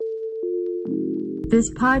This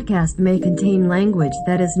podcast may contain language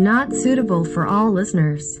that is not suitable for all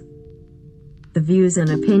listeners. The views and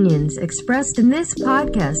opinions expressed in this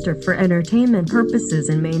podcast are for entertainment purposes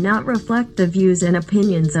and may not reflect the views and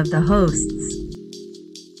opinions of the hosts.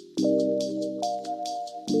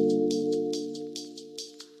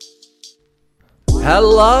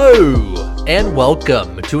 Hello, and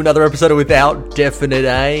welcome to another episode of Without Definite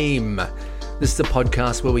Aim. This is a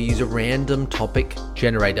podcast where we use a random topic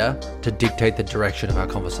generator to dictate the direction of our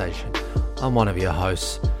conversation. I'm one of your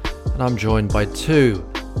hosts, and I'm joined by two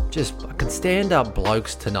just fucking stand-up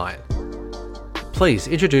blokes tonight. Please,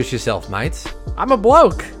 introduce yourself, mates. I'm a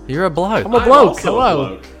bloke. You're a bloke. I'm a bloke. Also Hello. a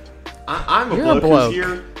bloke. I'm a You're a bloke bloke. who's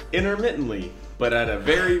here intermittently, but at a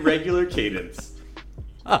very regular cadence.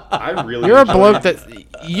 I really You're a enjoy bloke that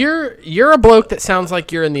you're a bloke that sounds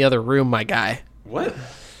like you're in the other room, my guy. What?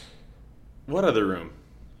 What other room?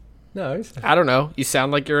 No, I don't know. You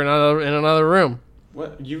sound like you're in another room.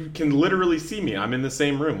 What? You can literally see me. I'm in the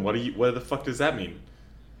same room. What the fuck does that mean?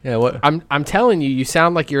 yeah, what? I'm telling you, you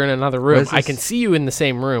sound like you're in another room. Where's I this? can see you in the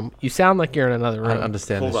same room. You sound like you're in another I don't room.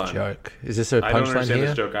 understand Hold this on. joke. Is this a I don't punchline understand here?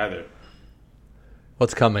 this joke either.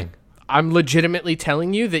 What's coming? I'm legitimately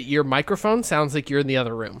telling you that your microphone sounds like you're in the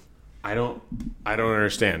other room. I don't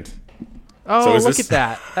understand. Oh, So is look this- at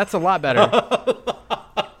that. That's a lot better.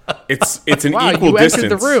 It's an Wow, equal you distance.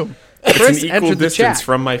 entered the room. It's Chris an equal entered the distance chat.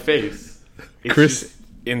 from my face. It's Chris- just,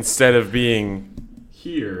 instead of being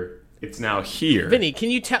here, it's now here. Vinny, can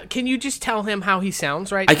you just tell him how he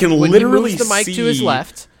sounds right I can when literally he moves the mic to his see-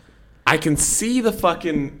 left? I can see the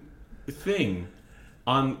fucking thing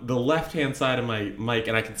on the left-hand side of my mic,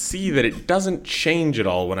 and I can see that it doesn't change at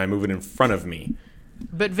all when I move it in front of me.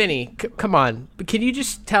 But Vinny, come on. But can you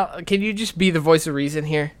just be the voice of reason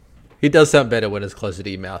here? He does sound better when it's closer to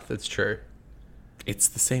your mouth. It's true. It's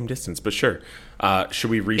the same distance, but sure. Should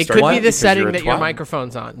we It restart? could be because the setting you're a that your twat?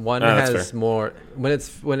 microphone's on. One that's has fair. more when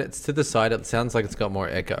it's to the side. It sounds like it's got more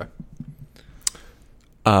echo.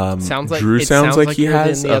 Sounds like Drew it sounds like he you're in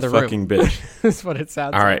has the a other room. fucking bitch. That's what it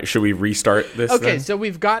sounds All like. right, should we restart this? Okay, then? so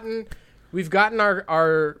we've gotten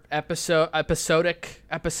our episodic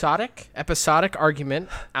argument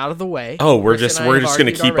out of the way. Oh, we're Chris just and I have gonna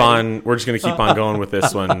argued keep already. on. We're just gonna keep on going with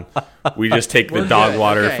this one. We just take the We're dog good,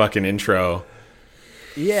 water okay. fucking intro.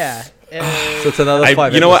 Yeah. So it's another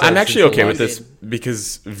 5 You know what? I'm episodes actually since okay the with last- this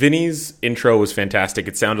because Vinny's intro was fantastic.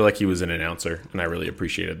 It sounded like he was an announcer, and I really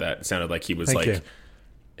appreciated that. It sounded like he was Thank you.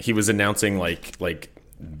 he was announcing like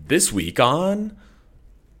this week on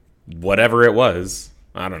whatever it was.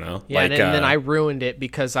 I don't know. Yeah, like, and then I ruined it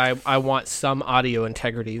because I want some audio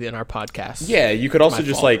integrity in our podcast. yeah, you could also my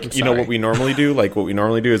just fault. like I'm you know sorry. what we normally do. Like what we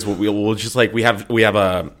normally do is we'll just like we have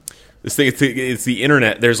a. This thing, it's the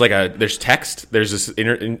internet. There's text. There's this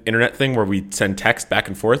internet thing where we send text back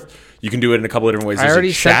and forth. You can do it in a couple of different ways. I There's already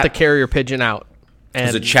a sent chat. the carrier pigeon out. And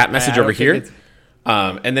There's a chat message I don't over think here. it's-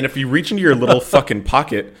 And then if you reach into your little fucking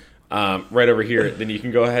pocket right over here, then you can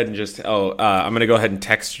go ahead and just, I'm going to go ahead and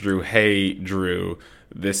text Drew, hey, Drew,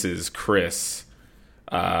 this is Chris,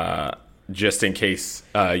 just in case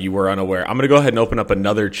you were unaware. I'm going to go ahead and open up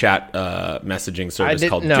another chat messaging service didn't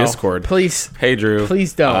called know. Discord. Please. Hey, Drew.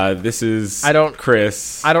 Please don't. This is I don't-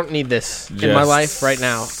 Chris. I don't need this in my Just life right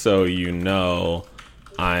now. So you know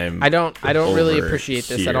I don't really over appreciate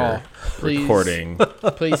this at here all. Please. Recording.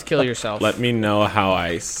 Please kill yourself. Let me know how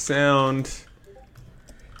I sound.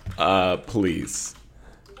 Please.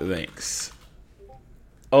 Thanks.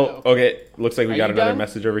 Oh, okay. Looks like we Are got you another done?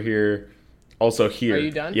 message over here. Also here. Are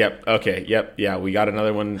you done? Yep. Okay. Yep. Yeah, we got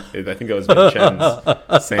another one. I think it was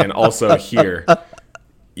Vincenz saying also here.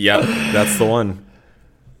 Yep, that's the one.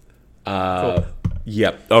 Cool.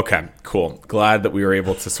 Yep. Okay. Cool. Glad that we were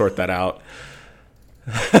able to sort that out.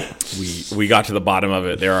 We got to the bottom of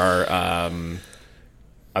it. There are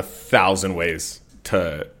 1,000 ways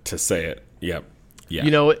to say it. Yep. Yeah.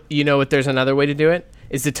 You know what? There's another way to do it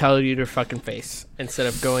is to tell you to your fucking face instead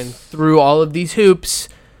of going through all of these hoops.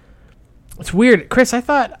 It's weird, Chris. I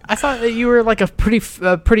thought that you were like a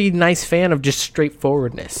pretty nice fan of just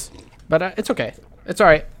straightforwardness, but it's okay. It's all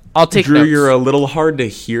right. I'll take Drew, notes. you're a little hard to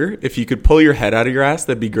hear. If you could pull your head out of your ass,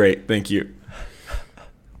 that'd be great. Thank you.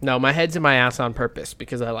 No, my head's in my ass on purpose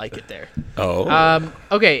because I like it there. Oh.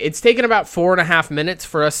 Okay, it's taken about 4.5 minutes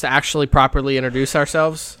for us to actually properly introduce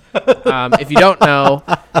ourselves. If you don't know,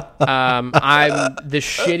 I'm the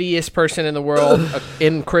shittiest person in the world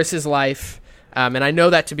in Chris's life. And I know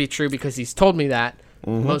that to be true because he's told me that.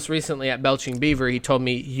 Mm-hmm. Most recently at Belching Beaver, he told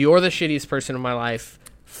me, "You're the shittiest person in my life.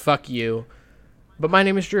 Fuck you." But my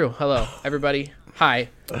name is Drew. Hello, everybody. Hi.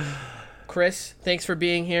 Chris, thanks for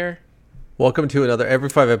being here. Welcome to another every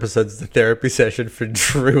 5 episodes the therapy session for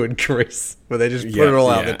Drew and Chris, where they just put it all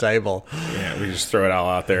out on the table. Yeah, we just throw it all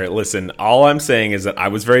out there. Listen, all I'm saying is that I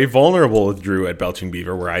was very vulnerable with Drew at Belching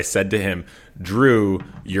Beaver, where I said to him, Drew,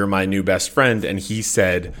 you're my new best friend. And he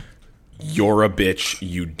said, you're a bitch,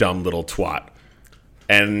 you dumb little twat.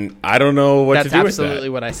 And I don't know what to do with that. That's absolutely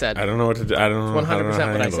what I said. I don't know what to do. I don't know.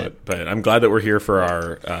 100% what I said. But I'm glad that we're here for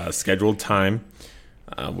our scheduled time.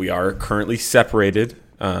 We are currently separated,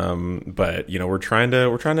 but we're trying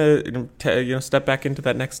to step back into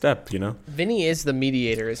that next step. Vinny is the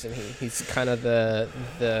mediator, isn't he? He's kind of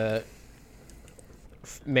the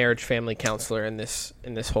marriage family counselor in this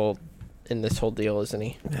whole deal, isn't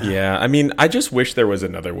he? Yeah, I mean, I just wish there was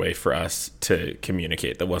another way for us to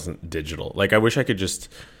communicate that wasn't digital. Like, I wish I could just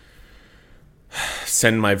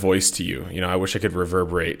send my voice to you. I wish I could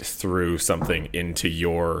reverberate through something into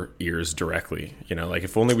your ears directly. Like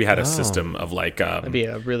if only we had a system of like... That'd be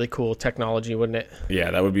a really cool technology, wouldn't it? Yeah,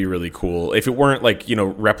 that would be really cool. If it weren't like,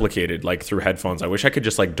 replicated like through headphones, I wish I could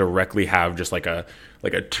just like directly have just like a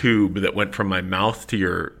tube that went from my mouth to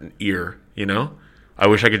your ear, I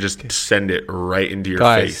wish I could just send it right into your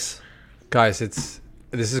face. Guys, this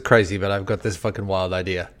is crazy, but I've got this fucking wild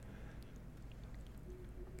idea.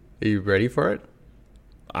 Are you ready for it?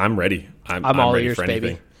 I'm ready. I'm all ready ears, for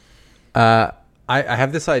anything. baby. I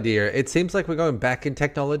have this idea. It seems like we're going back in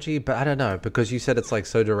technology, but I don't know, because you said it's like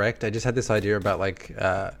so direct. I just had this idea about like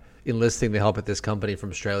enlisting the help at this company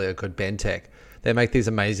from Australia called Bentech. They make these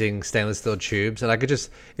amazing stainless steel tubes, and I could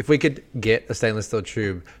just, if we could get a stainless steel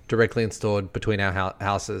tube directly installed between our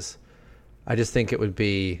houses, I just think it'd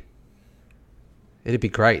be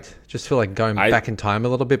great. Just feel like going back in time a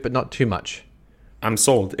little bit, but not too much. I'm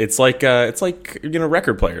sold. It's like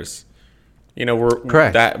record players.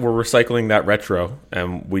 Correct. We're recycling that retro,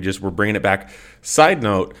 and we're bringing it back. Side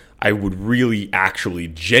note, I would really, actually,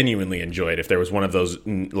 genuinely enjoy it if there was one of those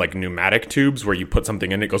like pneumatic tubes where you put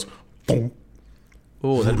something in, it goes boom.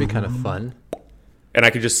 Oh, that'd be kind of fun. And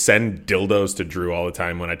I could just send dildos to Drew all the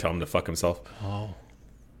time when I tell him to fuck himself. Oh,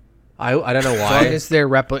 I don't know why. As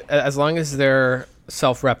long as they're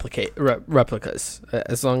replicas,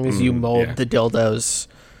 as long as you mold the dildos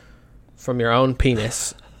from your own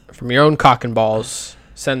penis, from your own cock and balls,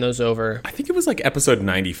 send those over. I think it was like episode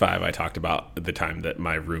 95 I talked about the time that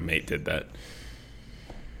my roommate did that.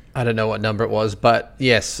 I don't know what number it was, but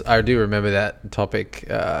yes, I do remember that topic.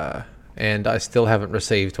 And I still haven't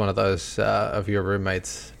received one of those of your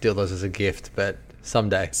roommates' dildos as a gift, but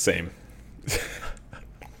someday. Same.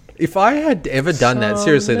 If I had ever done that,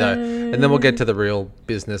 seriously though, and then we'll get to the real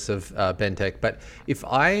business of Bentech, but if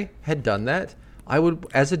I had done that, I would,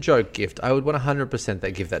 as a joke gift, I would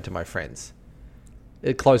 100% give that to my friends.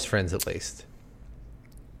 Close friends, at least.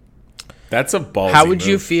 That's a ballsy How would move.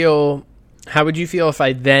 you feel if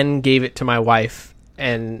I then gave it to my wife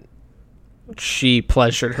and she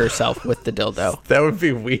pleasured herself with the dildo? That would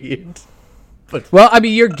be weird. Well, I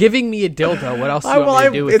mean, you're giving me a dildo. What else do you want me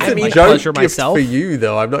to do with it's it? a Like, joke pleasure gift myself? for you,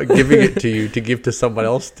 though. I'm not giving it to you to give to someone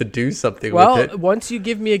else to do something with it. Well, once you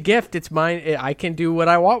give me a gift, it's mine. I can do what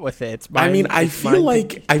I want with it. It's mine. I mean, I it's feel mine.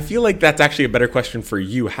 like that's actually a better question for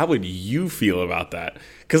you. How would you feel about that?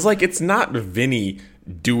 Because like, it's not Vinny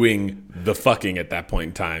doing the fucking at that point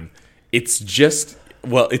in time. It's just,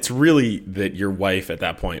 well, it's really that your wife at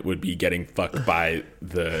that point would be getting fucked by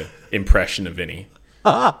the impression of Vinny.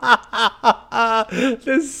 There's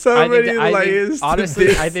so many layers. Honestly,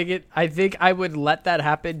 to this. I think I would let that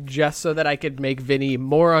happen just so that I could make Vinny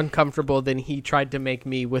more uncomfortable than he tried to make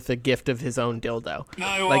me with a gift of his own dildo.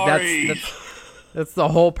 No like that's the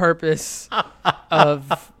whole purpose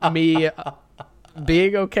of me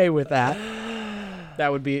being okay with that.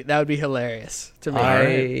 That would be hilarious to me.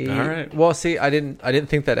 All right. Well, see, I didn't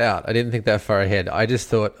think that out. I didn't think that far ahead. I just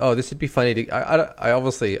thought, oh, this would be funny to. I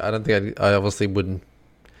obviously wouldn't.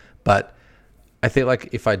 But I think like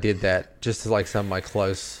if I did that, just to like some of my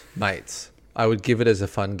close mates, I would give it as a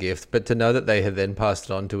fun gift. But to know that they had then passed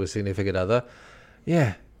it on to a significant other,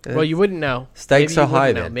 yeah. Well, you wouldn't know. Stakes are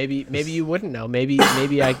high know. then. Maybe you wouldn't know. Maybe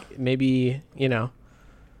you know.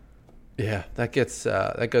 Yeah, that goes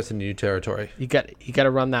into new territory. You got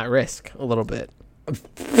to run that risk a little bit.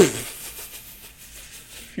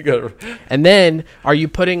 And then, are you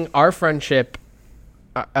putting our friendship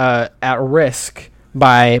at risk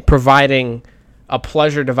by providing a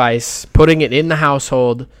pleasure device, putting it in the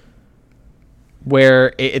household,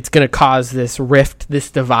 where it's going to cause this rift, this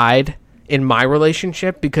divide in my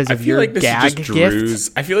relationship because of your gag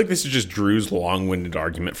gift? I feel like this is just Drew's long-winded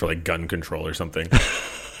argument for like gun control or something.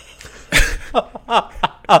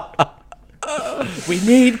 We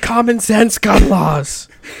need common sense gun laws.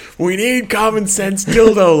 We need common sense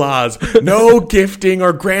dildo laws. No gifting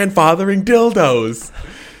or grandfathering dildos.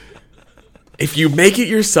 If you make it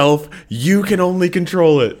yourself, you can only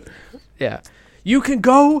control it. Yeah. You can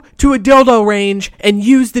go to a dildo range and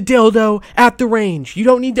use the dildo at the range. You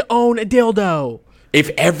don't need to own a dildo. If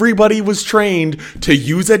everybody was trained to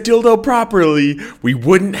use a dildo properly, we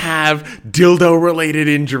wouldn't have dildo-related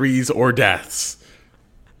injuries or deaths.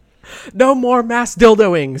 No more mass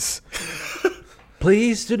dildoings.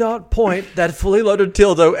 Please do not point that fully loaded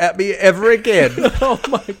dildo at me ever again. Oh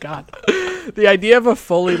my God. The idea of a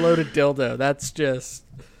fully loaded dildo, that's just...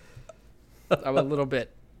 I'm a little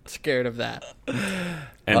bit scared of that.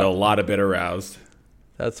 And a lot of bit aroused.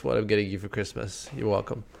 That's what I'm getting you for Christmas. You're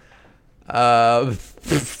welcome.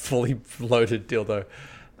 Fully loaded dildo.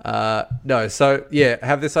 No, so yeah,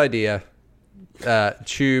 have this idea.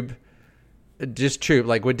 Tube.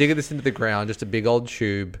 Like we're digging this into the ground, just a big old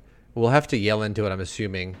tube. We'll have to yell into it, I'm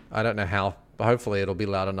assuming. I don't know how, but hopefully it'll be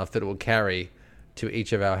loud enough that it will carry to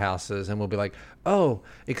each of our houses, and we'll be like, "Oh,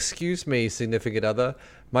 excuse me, significant other.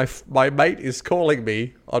 My mate is calling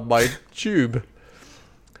me on my tube."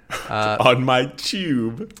 On my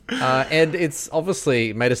tube. And it's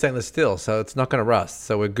obviously made of stainless steel, so it's not going to rust.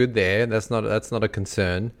 So we're good there. That's not a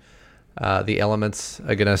concern. The elements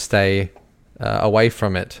are going to stay away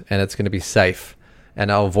from it, and it's going to be safe.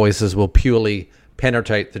 And our voices will purely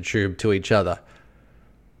penetrate the tube to each other.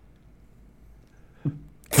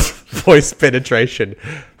 Voice penetration.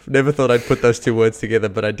 Never thought I'd put those two words together,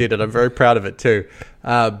 but I did, and I'm very proud of it too.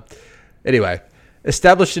 Anyway,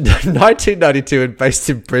 established in 1992 and based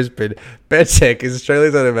in Brisbane, Bentech is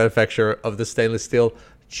Australia's only manufacturer of the stainless steel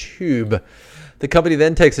tube. The company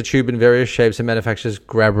then takes the tube in various shapes and manufactures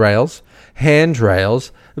grab rails,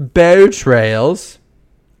 handrails, boat rails,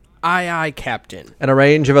 Aye, Captain. and a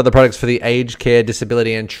range of other products for the aged care,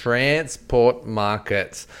 disability, and transport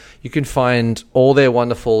markets. You can find all their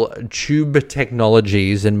wonderful tube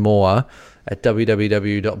technologies and more at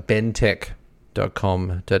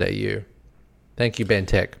www.bentech.com.au. Thank you,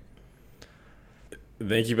 Bentech.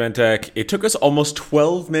 Thank you, Bentech. It took us almost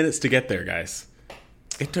 12 minutes to get there, guys.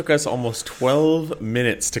 It took us almost 12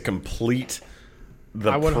 minutes to complete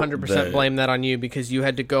I 100% blame that on you because you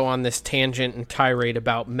had to go on this tangent and tirade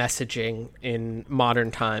about messaging in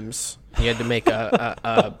modern times. You had to make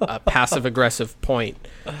a passive-aggressive point,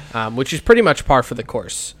 which is pretty much par for the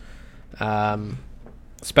course,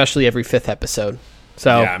 especially every fifth episode.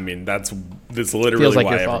 So yeah, I mean, that's literally like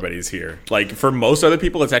why your fault. everybody's here. Like, for most other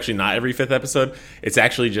people, it's actually not every fifth episode. It's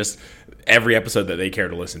actually just every episode that they care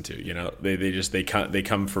to listen to. You know, they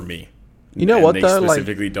come for me. You know And what, they though?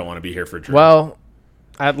 specifically don't want to be here for Drew. well,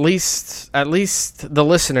 at least the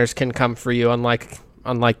listeners can come for you, unlike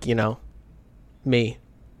me.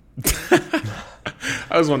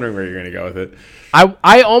 I was wondering where you're going to go with it.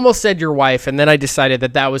 I almost said your wife, and then I decided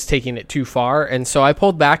that was taking it too far, and so I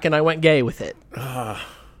pulled back and I went gay with it. Yeah,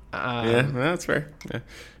 that's fair. Yeah.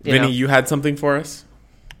 you Vinny, know. you had something for us?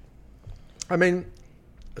 I mean,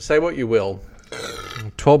 say what you will.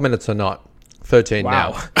 12 minutes or not. 13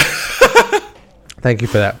 Wow. now. Thank you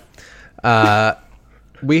for that.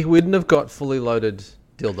 We wouldn't have got fully loaded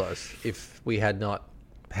dildos if we had not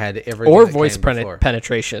had everything Or that voice came before.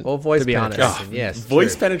 penetration. Or voice to be penetration. honest. Yes.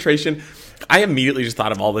 Voice true. penetration. I immediately just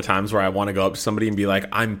thought of all the times where I want to go up to somebody and be like,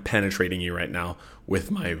 I'm penetrating you right now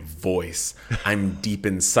with my voice. I'm deep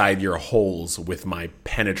inside your holes with my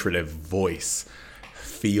penetrative voice.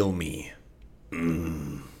 Feel me.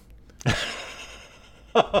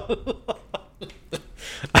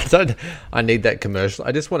 I need that commercial.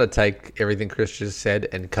 I just want to take everything Chris just said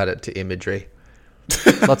and cut it to imagery.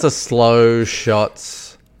 Lots of slow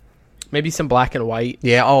shots. Maybe some black and white.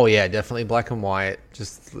 Yeah, oh yeah, definitely black and white.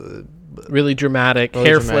 Just Really dramatic. really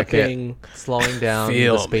hair dramatic, yeah. flipping. Slowing down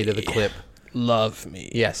Feel the speed of the me. clip. Love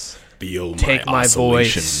me. Yes. Feel Take my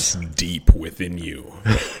oscillations deep within you.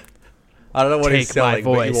 I don't know what he's Take my selling,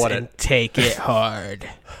 but voice you want and it. take it hard.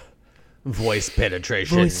 Voice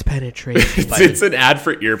penetration. Voice penetration. It's an ad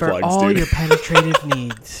for For earplugs, all dude. your penetrative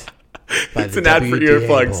needs. By It's the an ad for WDA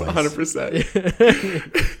earplugs, boys.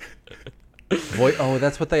 100%. Oh,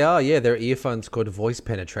 that's what they are. Yeah, they're earphones called voice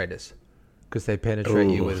penetrators because they penetrate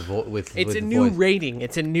you with It's with a new voice. rating.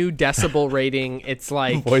 It's a new decibel rating. It's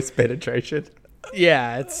like, Voice penetration.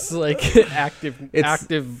 yeah, it's like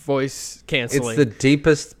active voice canceling. It's the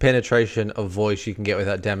deepest penetration of voice you can get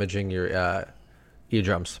without damaging your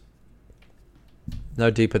eardrums. No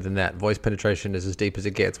deeper than that. Voice penetration is as deep as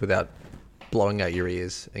it gets without blowing out your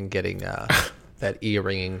ears and getting that ear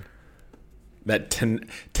ringing. That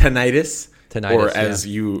tinnitus, Tinnitus, or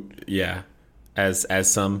as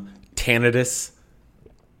as some tinnitus,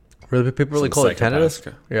 Really, people really Some call it tinnitus?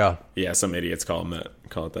 psychopaths. Yeah. Yeah, some idiots call it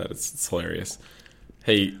that. It's hilarious.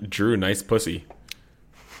 Hey, Drew, nice pussy.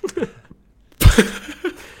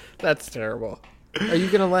 That's terrible. Are you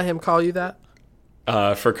gonna let him call you that?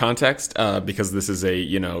 For context, because this is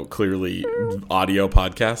a clearly audio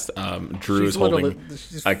podcast. Drew is holding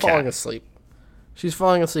she's a falling cat. asleep. She's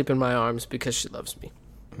falling asleep in my arms because she loves me.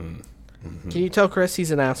 Mm-hmm. Can you tell Chris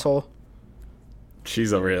he's an asshole?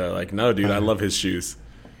 She's over here like, no, dude, I love his shoes.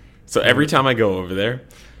 So every time I go over there,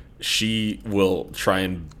 she will try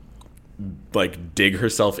and like dig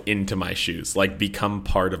herself into my shoes, like become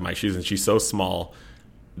part of my shoes. And she's so small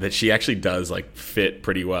that she actually does like fit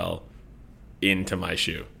pretty well into my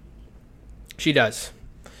shoe. She does.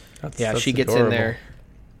 That's She gets adorable. in there.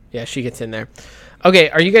 Yeah, she gets in there.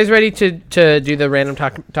 Okay, are you guys ready to do the random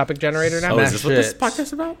topic generator now? Oh, is this what this shit. podcast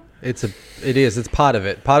is about? It is. It's part of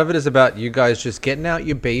it. Part of it is about you guys just getting out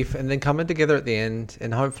your beef and then coming together at the end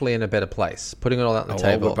and hopefully in a better place, putting it all out on the I'll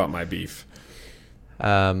table. whip out my beef.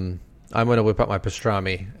 I'm going to whip up my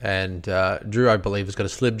pastrami, and Drew, I believe, has got a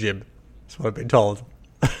Slim Jim. That's what I've been told.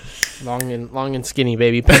 Long and skinny,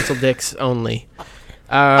 baby. Pencil dicks only.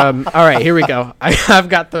 All right, here we go. I've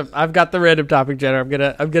got the random topic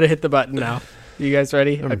generator. I'm gonna hit the button now. You guys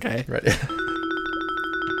ready? Okay. Ready.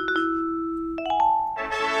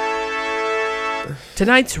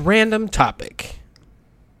 Tonight's random topic.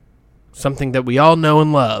 Something that we all know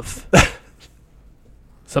and love.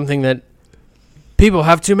 Something that people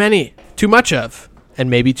have too much of, and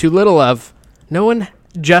maybe too little of. No one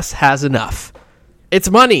just has enough. It's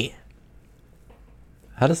money.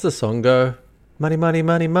 How does the song go? Money, money,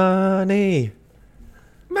 money, money.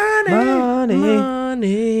 Money.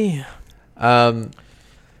 Money.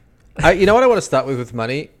 You know what I want to start with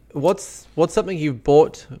money? What's something you've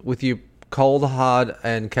bought with you cold, hard,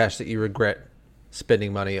 and cash that you regret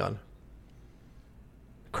spending money on?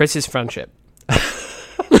 Chris's friendship.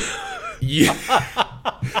 You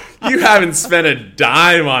haven't spent a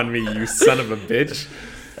dime on me, you son of a bitch.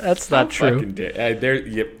 That's not true.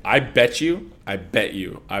 Fucking I bet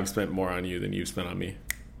you, I've spent more on you than you've spent on me.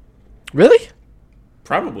 Really?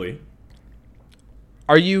 Probably.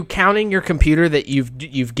 Are you counting your computer that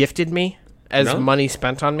you've gifted me as No. money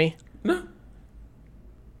spent on me? No.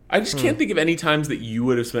 I just can't think of any times that you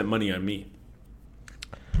would have spent money on me.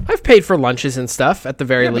 I've paid for lunches and stuff at the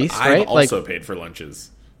very least, I've right? also paid for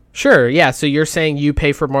lunches. Sure, yeah. So you're saying you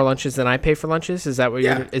pay for more lunches than I pay for lunches? Is that what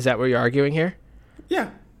Yeah. you're arguing here? Yeah.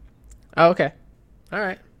 Oh, okay. All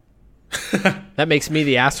right. That makes me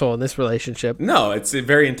the asshole in this relationship. No, it's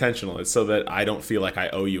very intentional. It's so that I don't feel like I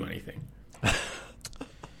owe you anything.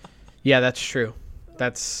 Yeah, that's true.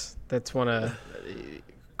 That's one of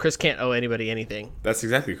Chris can't owe anybody anything. That's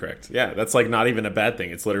exactly correct. Yeah, that's like not even a bad thing.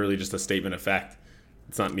 It's literally just a statement of fact.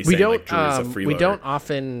 It's not me We saying don't like Drew is a freeloader. we don't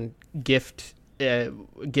often gift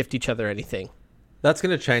each other anything. That's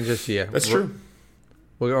going to change this year. That's true.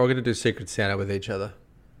 We're all going to do Secret Santa with each other.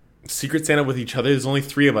 Secret Santa with each other. There's only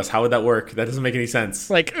 3 of us. How would that work? That doesn't make any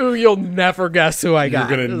sense. Like, ooh, you'll never guess who I got.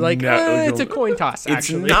 gonna Like, it's a you'll- coin toss. It's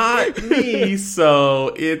Actually, not me,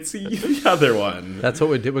 so it's the other one. That's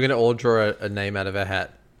what we do. We're going to all draw a name out of a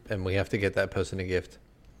hat, and we have to get that person a gift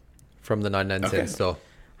from the 99-cent Okay. store.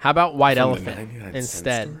 how about White From the Elephant 99-cent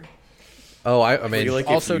instead? store? Oh, I mean, feel like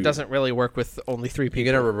if Also, you- doesn't really work with only 3 people.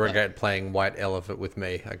 you're going to regret playing White Elephant with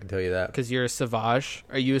me. I can tell you that. because you're a Sauvage.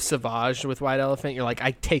 Are you a Sauvage with White Elephant? You're like,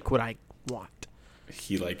 I take what I want.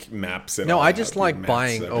 He like maps it. No, all I out. just He like maps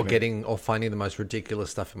buying or everything. getting or finding the most ridiculous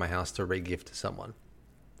stuff in my house to re-gift to someone.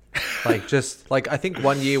 Like just like I think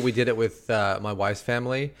one year we did it with my wife's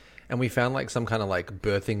family, and we found like some kind of like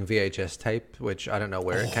birthing VHS tape, which I don't know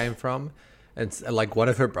where it came from. And like one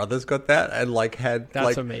of her brothers got that and like had That's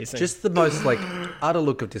like amazing. just the most like utter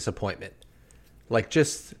look of disappointment. Like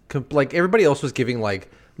just like everybody else was giving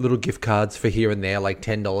like little gift cards for here and there, like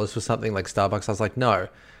 $10 for something like Starbucks. I was like, no.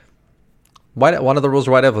 One of the rules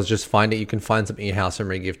of White Elephant is just find it. You can find something in your house and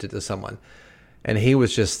re-gift it to someone. And he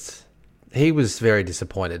was very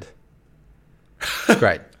disappointed.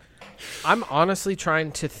 Great. I'm honestly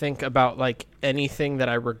trying to think about like anything that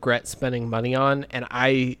I regret spending money on, and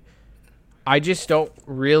I just don't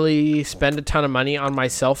really spend a ton of money on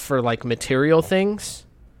myself for like material things.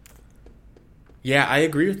 Yeah, I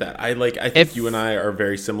agree with that. I think If- you and I are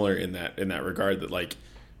very similar in that regard. That like,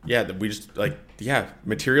 yeah, that we just like, yeah,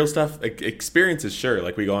 material stuff, like, experiences, sure.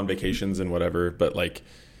 Like we go on vacations and whatever, but like,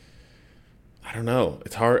 I don't know.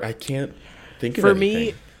 It's hard. I can't think of For anything.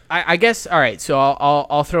 me, I guess. All right, so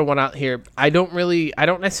I'll throw one out here. I don't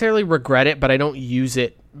necessarily regret it, but I don't use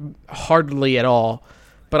it hardly at all.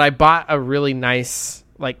 But I bought a really nice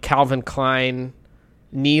like Calvin Klein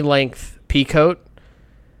knee length pea coat.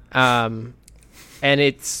 And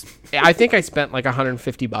I think I spent like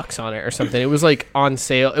 $150 on it or something. It was like on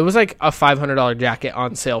sale. It was like a $500 jacket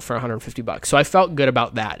on sale for $150. So I felt good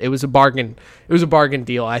about that. It was a bargain. It was a bargain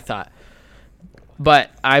deal, I thought.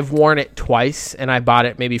 But I've worn it twice, and I bought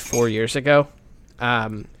it maybe 4 years ago.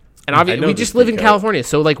 And obviously, we just live in California.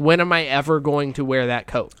 So like, when am I ever going to wear that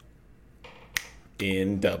coat?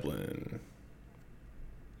 In Dublin.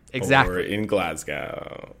 Exactly. Or in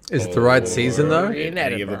Glasgow. Is it the right season, though? In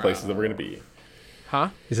any of the places that we're going to be. Huh?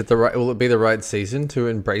 Is it the right? Will it be the right season to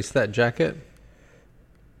embrace that jacket?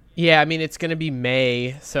 Yeah, I mean, it's going to be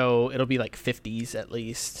May, so it'll be like 50s at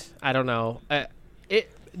least. I don't know.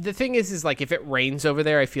 The thing is like, if it rains over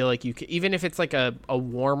there, I feel like you could, even if it's like a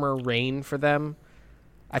warmer rain for them,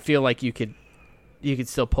 I feel like you could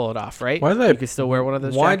still pull it off, right? Why do they? You could still wear one of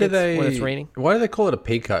those jackets when it's raining. Why do they call it a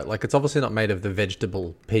pea coat? Like, it's obviously not made of the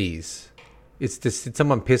vegetable peas. It's just, did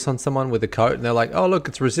someone piss on someone with a coat and they're like, oh look,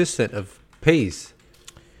 it's resistant of peas.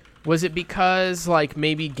 Was it because like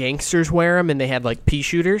maybe gangsters wear them and they had like pea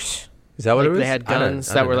shooters? Is that what like it was? They had guns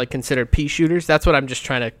I that don't were know. like considered pea shooters. That's what I'm just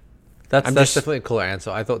trying to. That's definitely a cooler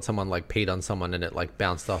answer. I thought someone like peed on someone and it like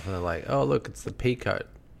bounced off and they're like, oh look, it's the pea coat.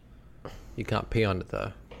 You can't pee on it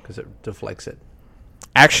though because it deflects it.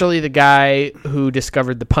 Actually, the guy who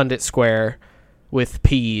discovered the Punnett Square with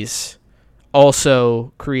peas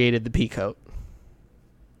also created the pea coat.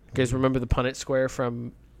 You guys remember the Punnett Square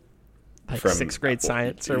from sixth grade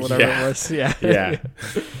science or whatever it was? Yeah. Yeah.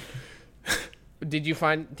 Did you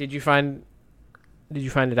find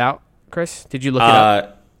it out, Chris? Did you look it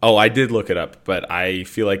up? Oh, I did look it up, but I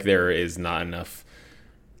feel like there is not enough.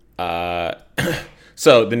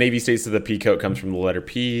 So the Navy states that the P coat comes from the letter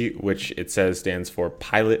P, which it says stands for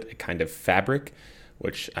pilot, a kind of fabric,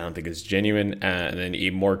 which I don't think is genuine. And then a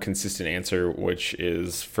more consistent answer, which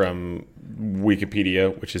is from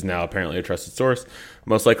Wikipedia, which is now apparently a trusted source.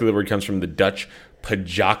 Most likely the word comes from the Dutch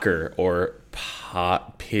pidjakker, or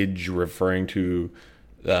pidge, referring to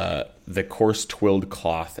the coarse twilled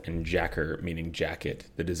cloth, and jacker, meaning jacket.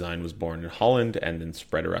 The design was born in Holland and then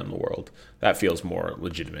spread around the world. That feels more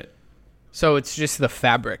legitimate. So it's just the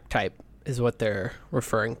fabric type is what they're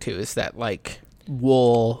referring to. Is that like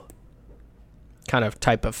wool kind of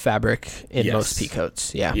type of fabric in most pea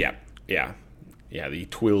coats? Yeah. Yeah. The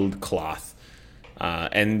twilled cloth.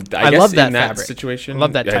 And I guess love that in that fabric. situation, I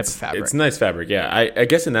love that type of fabric. It's nice fabric. Yeah. I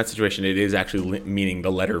guess in that situation, it is actually meaning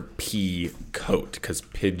the letter P coat, because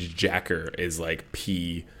pidjakker is like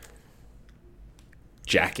P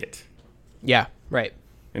jacket. Yeah. Right.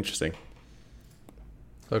 Interesting.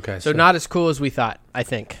 Okay. So not as cool as we thought, I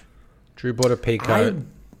think. Drew bought a pea coat.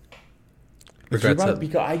 Regrets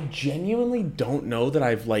it. I genuinely don't know that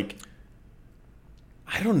I've I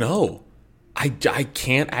don't know. I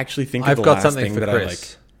can't actually think of I've the got last something thing for that Chris. I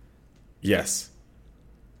like. Yes.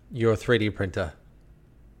 Your 3D printer.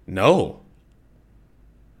 No.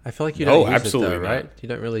 I feel like you No, don't use absolutely it though, not. right? You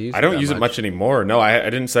don't really use it. I don't that use it much anymore. No, I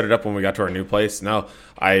didn't set it up when we got to our new place. No,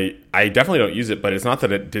 I definitely don't use it, but it's not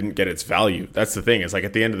that it didn't get its value. That's the thing. It's like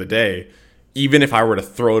at the end of the day, even if I were to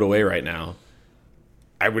throw it away right now,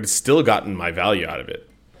 I would have still gotten my value out of it.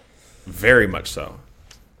 Very much so.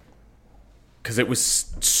 Because it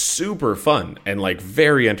was super fun and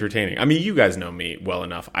very entertaining. I mean, you guys know me well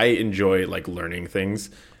enough. I enjoy learning things,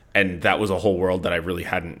 and that was a whole world that I really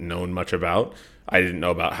hadn't known much about. I didn't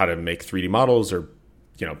know about how to make 3D models or,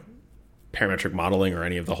 parametric modeling or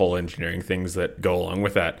any of the whole engineering things that go along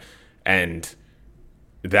with that. And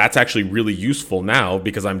that's actually really useful now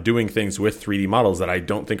because I'm doing things with 3D models that I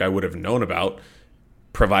don't think I would have known about,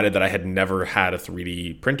 provided that I had never had a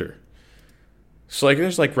 3D printer. So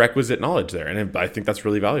there's requisite knowledge there, and I think that's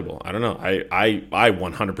really valuable. I don't know. I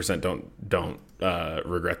 100% don't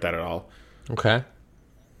regret that at all. Okay.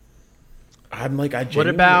 What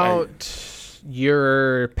about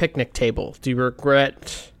your picnic table? Do you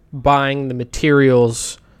regret buying the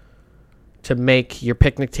materials to make your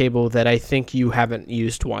picnic table that I think you haven't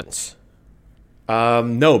used once?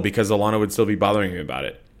 No, because Alana would still be bothering me about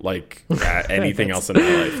it. Anything else in my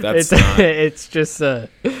life. That's it's just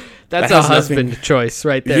that's a husband choice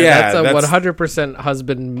right there. Yeah, that's a 100%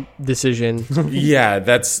 husband decision. Yeah,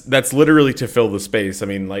 that's literally to fill the space. I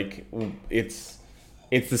mean, it's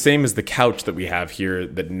the same as the couch that we have here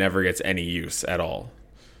that never gets any use at all.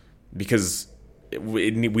 Because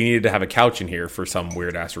we needed to have a couch in here for some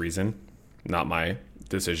weird-ass reason. Not my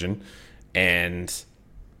decision. And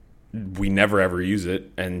we never, ever use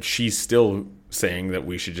it. And she's still saying that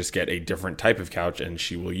we should just get a different type of couch and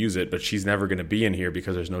she will use it. But she's never going to be in here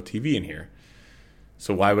because there's no TV in here.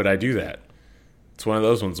 So why would I do that? It's one of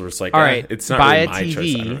those ones where it's all right, it's not buy really a my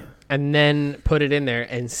TV choice. and then put it in there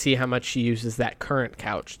and see how much she uses that current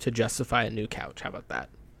couch to justify a new couch. How about that?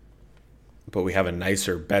 But we have a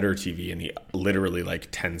nicer, better TV in the literally like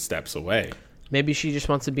 10 steps away. Maybe she just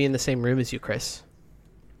wants to be in the same room as you, Chris.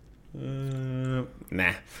 Nah.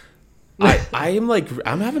 I'm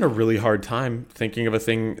having a really hard time thinking of a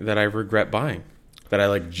thing that I regret buying. That I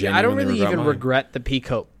like genuinely I don't really regret even buying. regret the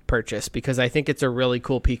Peacoat purchase because I think it's a really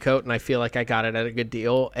cool Peacoat and I feel like I got it at a good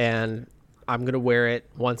deal and I'm going to wear it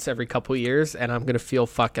once every couple years and I'm going to feel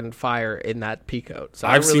fucking fire in that Peacoat. So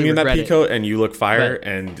I've seen you in that Peacoat and you look fire but,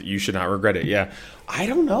 and you should not regret it. Yeah. I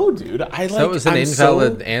don't know, dude. So it was an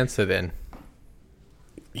invalid answer then.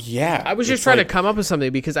 Yeah. I was just trying to come up with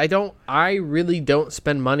something because I really don't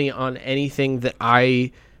spend money on anything that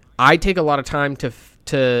I take a lot of time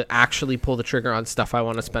to actually pull the trigger on stuff I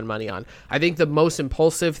want to spend money on. I think the most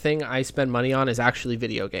impulsive thing I spend money on is actually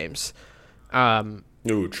video games.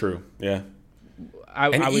 Ooh, true. Yeah. I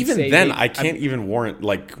would even say then, I can't even warrant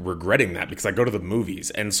like regretting that because I go to the movies,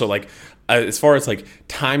 and so like as far as like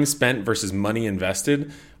time spent versus money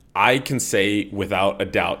invested, I can say without a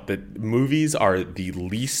doubt that movies are the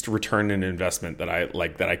least return in investment that I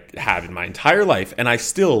have in my entire life, and I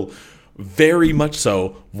still very much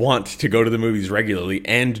so want to go to the movies regularly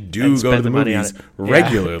and go to the movies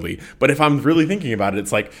regularly. But if I'm really thinking about it,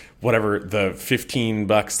 it's like whatever the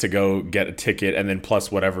 $15 to go get a ticket and then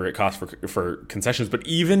plus whatever it costs for concessions. But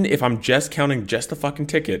even if I'm just counting just a fucking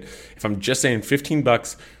ticket, if I'm just saying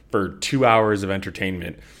 $15 for 2 hours of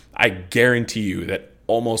entertainment, I guarantee you that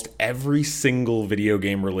almost every single video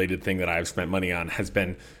game related thing that I've spent money on has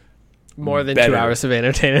been more than better. 2 hours of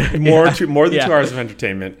entertainment. more than 2 hours of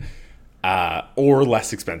entertainment. Or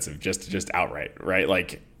less expensive, just outright, right?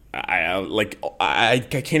 Like I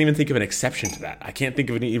can't even think of an exception to that. I can't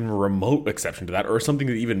think of an even remote exception to that, or something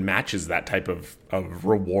that even matches that type of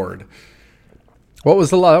reward. What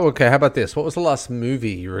was the last? Okay, how about this? What was the last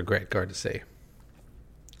movie you regret going to see?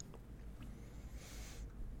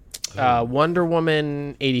 Wonder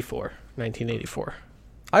Woman 1984.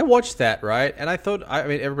 I watched that, right? And I thought, I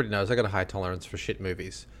mean, everybody knows I got a high tolerance for shit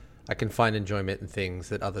movies. I can find enjoyment in things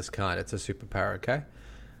that others can't. It's a superpower, okay?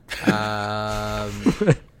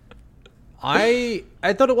 I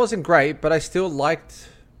thought it wasn't great, but I still liked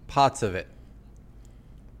parts of it.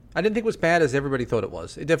 I didn't think it was bad as everybody thought it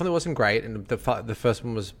was. It definitely wasn't great, and the first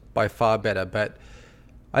one was by far better, but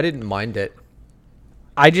I didn't mind it.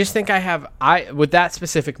 I just think with that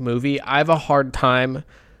specific movie, I have a hard time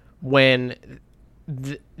when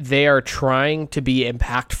they are trying to be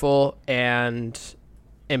impactful and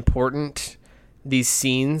important, these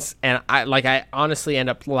scenes, and I honestly end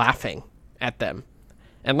up laughing at them.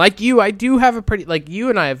 And like you, I do have a pretty, like you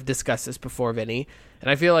and I have discussed this before, Vinny, and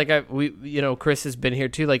I feel like Chris has been here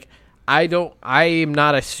too. Like I am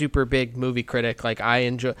not a super big movie critic. Like I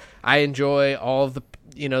enjoy all of the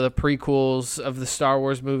the prequels of the Star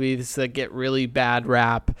Wars movies that get really bad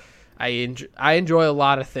rap. I enjoy a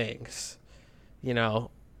lot of things,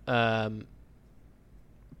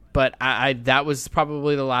 but I that was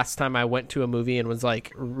probably the last time I went to a movie and was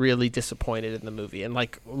like really disappointed in the movie and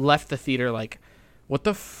like left the theater like, what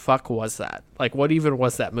the fuck was that? Like, what even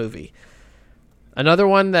was that movie? Another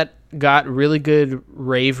one that got really good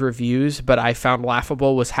rave reviews, but I found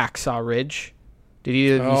laughable, was Hacksaw Ridge. Did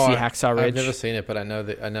either of you see Hacksaw Ridge? I've never seen it, but I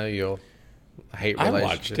know you'll hate relationship. I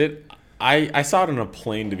watched it. I saw it on a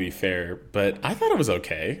plane, to be fair, but I thought it was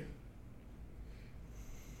okay.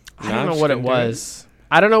 I don't know what it was.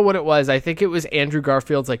 I think it was Andrew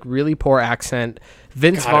Garfield's like really poor accent.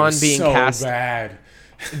 Vince Vaughn being cast bad.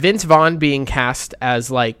 Vince Vaughn being cast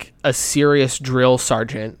as like a serious drill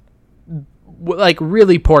sergeant. Like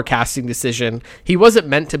really poor casting decision. He wasn't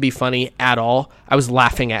meant to be funny at all. I was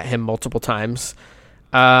laughing at him multiple times.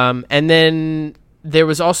 And then there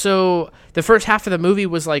was also the first half of the movie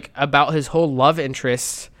was like about his whole love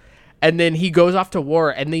interest. And then he goes off to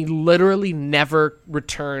war and they literally never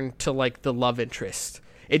return to like the love interest.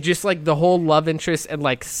 It just like the whole love interest and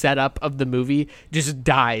like setup of the movie just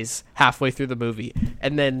dies halfway through the movie.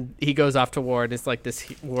 And then he goes off to war and it's like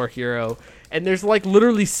this war hero. And there's like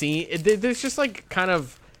literally there's just like kind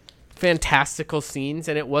of fantastical scenes,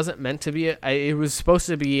 and it wasn't meant to be. It was supposed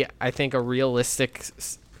to be, I think, a realistic.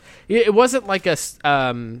 It wasn't like a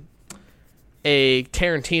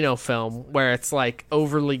Tarantino film where it's like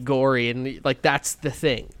overly gory and like that's the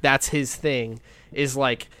thing. That's his thing. Is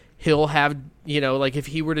like he'll have like if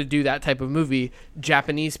he were to do that type of movie,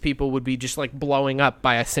 Japanese people would be just like blowing up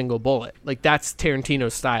by a single bullet. Like that's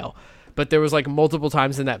Tarantino's style. But there was like multiple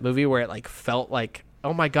times in that movie where it like felt like,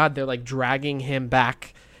 oh my God, they're like dragging him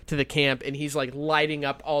back to the camp, and he's like lighting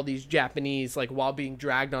up all these Japanese like while being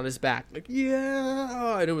dragged on his back, like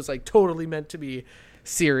yeah, and it was like totally meant to be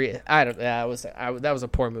serious. That was a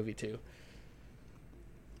poor movie too.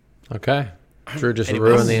 Okay. Drew just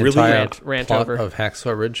Anyways, ruined the really entire rant plot over. of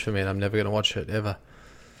Hacksaw Ridge for me, and I'm never going to watch it ever.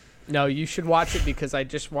 No, you should watch it because I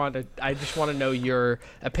just want to know your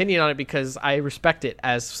opinion on it, because I respect it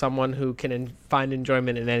as someone who can find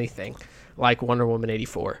enjoyment in anything, like Wonder Woman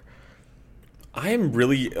 84. I am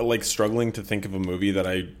really like struggling to think of a movie that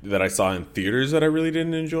I saw in theaters that I really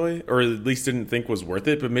didn't enjoy, or at least didn't think was worth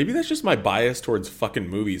it. But maybe that's just my bias towards fucking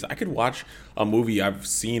movies. I could watch a movie I've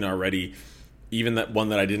seen already, even that one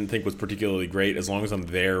that I didn't think was particularly great, as long as I'm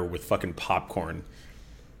there with fucking popcorn.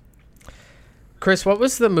 Chris, what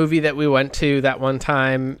was the movie that we went to that one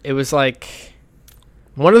time? It was like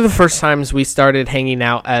one of the first times we started hanging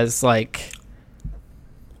out as like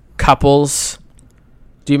couples.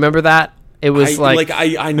 Do you remember that? It was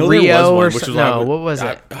I know Rio there was one, or which was no, what was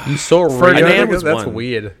it? You saw Ferdinand Rio? was That's one.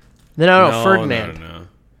 weird. No, Ferdinand. No.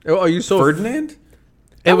 Oh, you saw Ferdinand?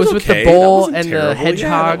 It was with the bull and the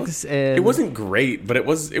hedgehogs. It wasn't great, but it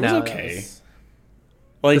was No, okay.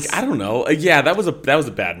 I don't know. Yeah, that was a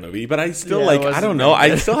bad movie, but I still Yeah, it I wasn't don't know.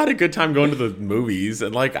 very I still had a good time going to the movies,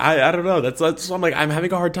 and I don't know. That's so I'm like, I'm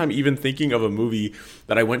having a hard time even thinking of a movie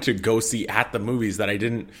that I went to go see at the movies that I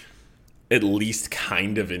didn't at least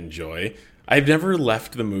kind of enjoy. I've never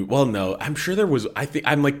left the movie. Well, no, I'm sure there was.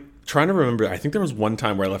 I'm like trying to remember. I think there was one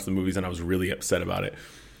time where I left the movies and I was really upset about it.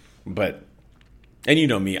 But, and you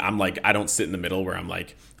know me, I'm like, I don't sit in the middle where I'm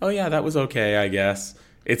like, oh yeah, that was okay, I guess.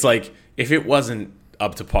 It's like, if it wasn't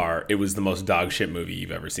up to par, it was the most dog shit movie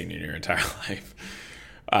you've ever seen in your entire life.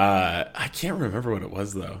 I can't remember what it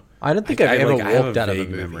was though. I don't think I've ever have walked out of a vague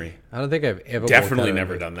movie. memory. I don't think I've ever Definitely walked out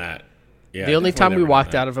never of a movie. done that. Yeah, The only time we definitely never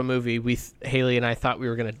walked done out of a movie, Haley and I thought we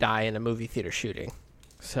were going to die in a movie theater shooting.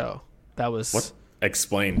 So that was... What?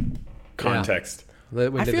 Explain context.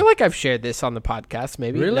 I feel like I've shared this on the podcast.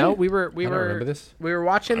 Maybe Really? No, we I don't remember this. We were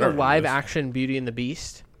watching I the don't remember live this. action Beauty and the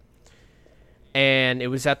Beast, and it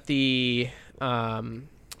was at the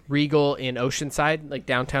Regal in Oceanside, like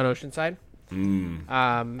downtown Oceanside.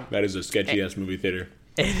 That is a sketchy ass movie theater.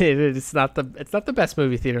 It's not the best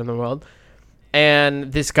movie theater in the world.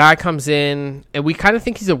 And this guy comes in, and we kind of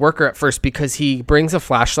think he's a worker at first because he brings a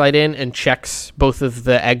flashlight in and checks both of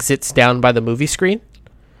the exits down by the movie screen.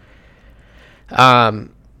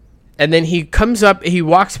 And then he comes up, he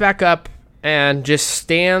walks back up and just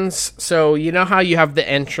stands. So you know how you have the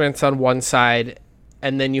entrance on one side,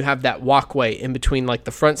 and then you have that walkway in between, like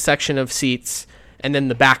the front section of seats and then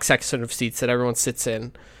the back section of seats that everyone sits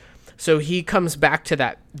in. So he comes back to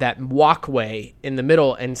that walkway in the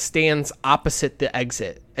middle and stands opposite the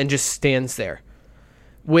exit and just stands there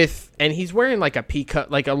and he's wearing like a pea coat,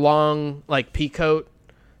 like a long like pea coat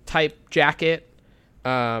type jacket.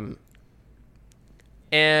 And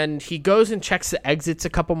he goes and checks the exits a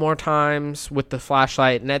couple more times with the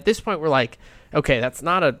flashlight. And at this point we're like, okay, it's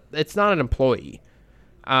not an employee.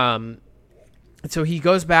 And so he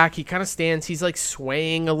goes back, he kind of stands, he's like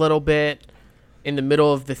swaying a little bit in the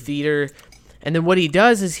middle of the theater, and then what he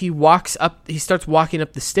does is he starts walking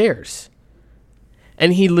up the stairs,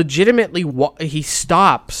 and he legitimately he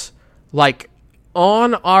stops like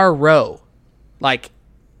on our row. Like,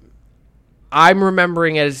 I'm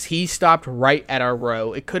remembering as he stopped right at our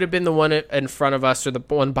row. It could have been the one in front of us or the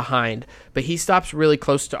one behind, but he stops really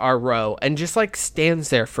close to our row and just like stands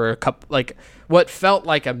there for a couple, like what felt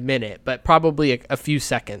like a minute, but probably a few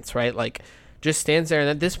seconds, right? Like, just stands there. And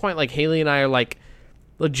at this point, like, Haley and I are like,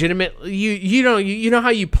 legitimately, you know how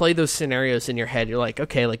you play those scenarios in your head. You're like,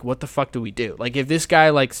 okay, like, what the fuck do we do? Like, if this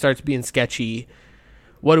guy like starts being sketchy,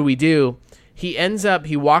 what do we do? He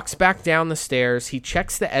walks back down the stairs. He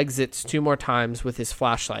checks the exits 2 more times with his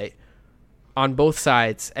flashlight on both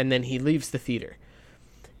sides, and then he leaves the theater.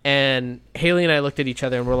 And Haley and I looked at each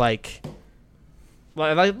other and we're like,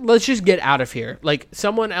 let's just get out of here. Like,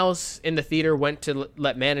 someone else in the theater went to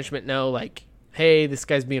let management know, like, hey, this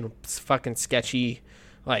guy's being fucking sketchy,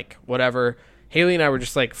 like, whatever. Haley and I were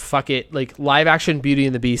just like, fuck it. Like, live action Beauty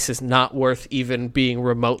and the Beast is not worth even being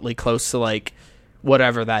remotely close to, like,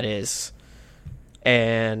 whatever that is.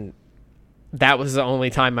 And that was the only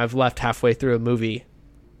time I've left halfway through a movie.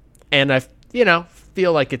 And I,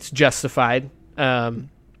 feel like it's justified. But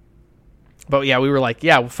yeah, we were like,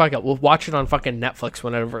 yeah, well, fuck it. We'll watch it on fucking Netflix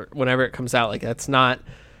whenever it comes out. Like, it's not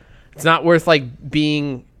worth like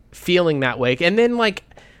feeling that way. And then like,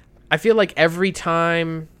 I feel like every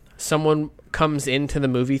time someone comes into the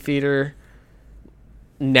movie theater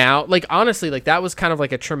now, like, honestly, like, that was kind of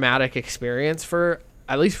like a traumatic experience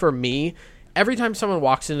at least for me. every time someone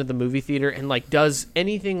walks into the movie theater and like does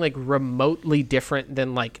anything like remotely different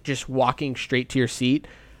than like just walking straight to your seat,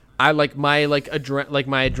 I like my my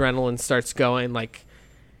adrenaline starts going. Like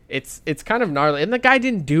it's kind of gnarly. And the guy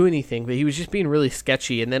didn't do anything, but he was just being really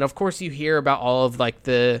sketchy. And then of course you hear about all of like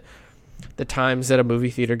the times that a movie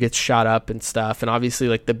theater gets shot up and stuff, and obviously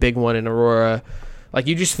like the big one in Aurora. Like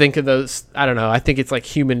you just think of those. I don't know. I think it's like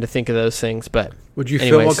human to think of those things. But would you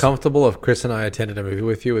feel more comfortable if Chris and I attended a movie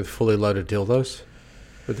with you with fully loaded dildos?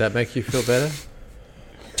 Would that make you feel better?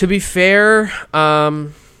 To be fair,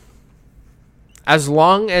 as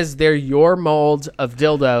long as they're your mold of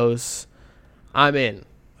dildos, I'm in.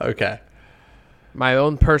 Okay. My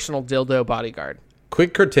own personal dildo bodyguard.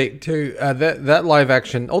 Quick critique too. That live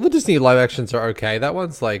action, all the Disney live actions are okay. That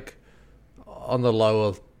one's like on the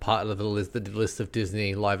lower part of the list of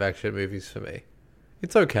Disney live action movies for me.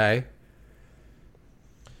 It's okay.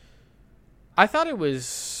 I thought it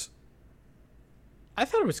was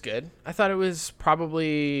good. I thought it was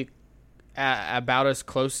probably about as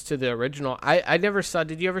close to the original. I never saw.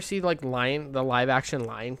 Did you ever see like the live action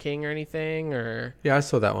Lion King or anything? Or yeah, I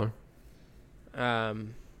saw that one.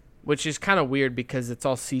 Which is kind of weird because it's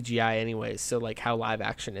all CGI anyways. So like, how live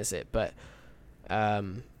action is it? But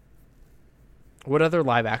what other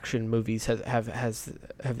live action movies have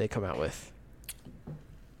they come out with?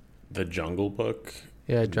 The Jungle Book.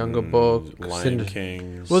 Yeah, Jungle Book, Lion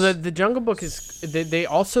King. Well, the Jungle Book is they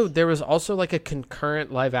also, there was also like a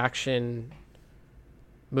concurrent live action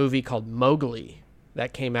movie called Mowgli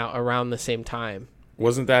that came out around the same time.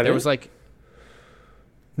 Wasn't that there it? was like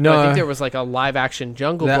no, I think there was like a live action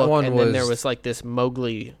Jungle Book, and then there was like this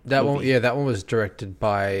Mowgli. That movie. one, yeah, that one was directed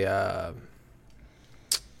by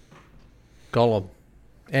Gollum,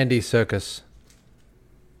 Andy Serkis.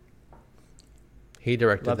 He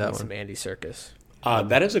directed that one. Some Andy Serkis.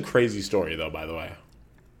 That is a crazy story, though. By the way.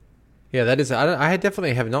 Yeah, that is. I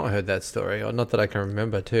definitely have not heard that story, or not that I can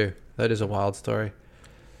remember. Too, that is a wild story.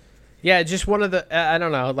 Yeah, just one of the. I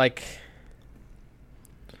don't know. Like,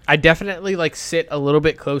 I definitely like sit a little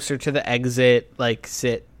bit closer to the exit. Like,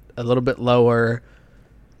 sit a little bit lower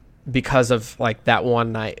because of like that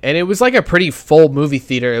one night, and it was like a pretty full movie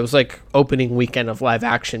theater. It was like opening weekend of live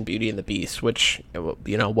action Beauty and the Beast, which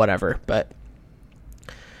whatever, but.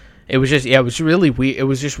 It was just, it was really weird. It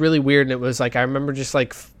was just really weird. And it was like, I remember just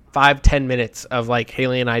like 5-10 minutes of like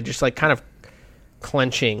Haley and I just like kind of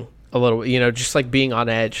clenching a little, just like being on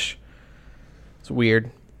edge. It's weird.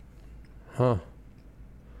 Huh.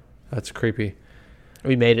 That's creepy.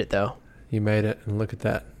 We made it though. You made it. And look at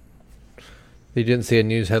that. You didn't see a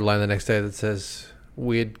news headline the next day that says,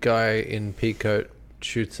 weird guy in peacoat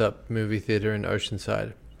shoots up movie theater in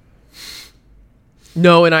Oceanside.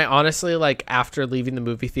 No, and I honestly, like, after leaving the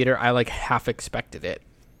movie theater, I, like, half expected it.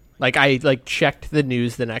 Like, I, like, checked the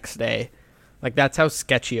news the next day. Like, that's how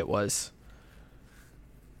sketchy it was.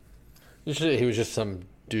 He was just some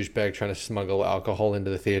douchebag trying to smuggle alcohol into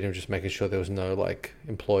the theater and just making sure there was no, like,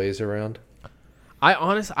 employees around. I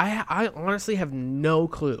honestly have no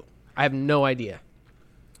clue. I have no idea.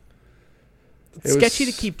 It's sketchy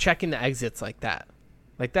to keep checking the exits like that.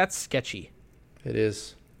 Like, that's sketchy. It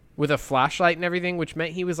is. With a flashlight and everything, which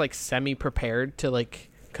meant he was like semi-prepared to like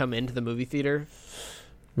come into the movie theater.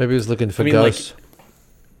 Maybe he was looking for ghosts. Like,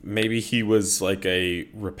 maybe he was like a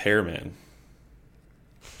repairman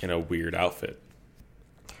in a weird outfit.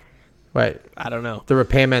 Wait, I don't know. The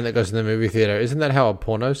repairman that goes in the movie theater, isn't that how a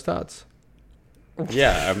porno starts?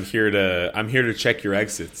 Yeah, I'm here to check your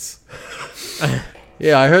exits.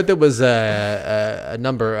 Yeah, I heard there was a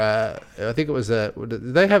number. I think it was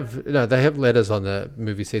they have letters on the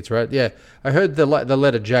movie seats, right? Yeah, I heard the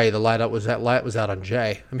letter J. The light was out on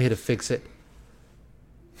J. I'm here to fix it.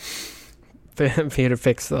 I'm here to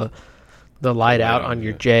fix the light out on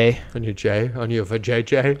your J. On your J. On your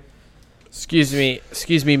JJ.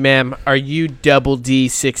 Excuse me, ma'am. Are you double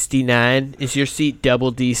D69? Is your seat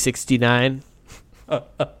double D69?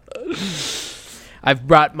 I've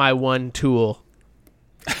brought my one tool.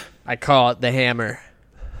 I call it the hammer.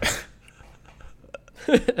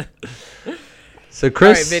 So Chris,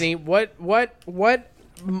 all right, Vinny, what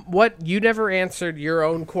you never answered your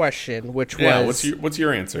own question, which was what's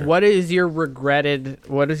your answer? What is your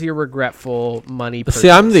regretful money purchase? See,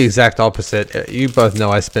 I'm the exact opposite. You both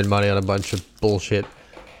know I spend money on a bunch of bullshit.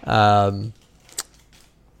 I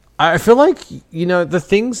feel like, the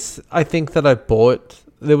things I think that I bought,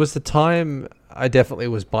 there was the time I definitely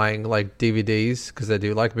was buying like DVDs because I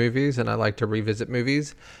do like movies and I like to revisit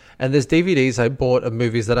movies. And there's DVDs I bought of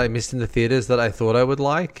movies that I missed in the theaters that I thought I would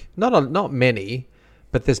like. Not many,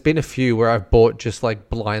 but there's been a few where I've bought just like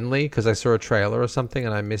blindly because I saw a trailer or something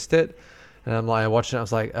and I missed it. And I watched it and I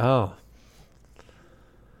was like, oh,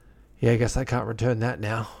 Yeah, I guess I can't return that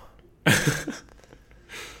now.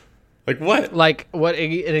 Like what? Like what?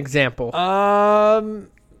 An example.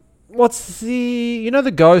 What's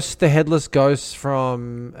the ghost, the headless ghost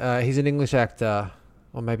from? He's an English actor,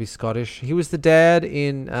 or maybe Scottish. He was the dad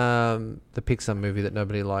in the Pixar movie that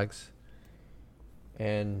nobody likes.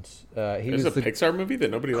 And he There's was a the Pixar movie that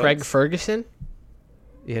nobody Craig likes. Ferguson.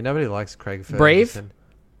 yeah, nobody likes Craig Brave? Ferguson.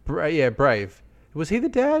 Brave. Was he the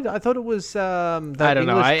dad? I thought it was that I don't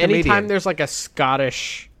know. English comedian. Anytime there's like a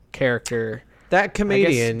Scottish character, That I guess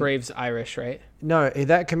comedian. Brave's Irish, right? No,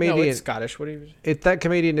 that comedian. No, it's Scottish. What do you? That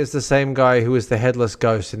comedian is the same guy who was the headless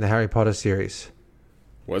ghost in the Harry Potter series.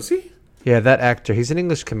 Was he? Yeah, that actor. He's an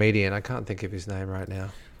English comedian. I can't think of his name right now.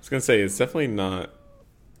 I was gonna say it's definitely not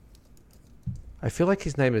I feel like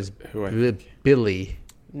his name is who I. Billy.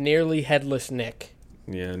 Nearly Headless Nick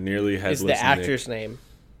Yeah, nearly headless. is the actor's name.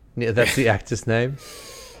 Yeah, that's the actor's name.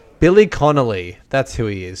 Billy Connolly. That's who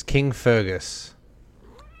he is. King Fergus.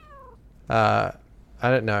 I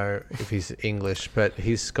don't know if he's English, but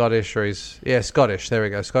he's Scottish or Scottish. There we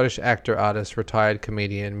go. Scottish actor, artist, retired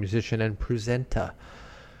comedian, musician, and presenter.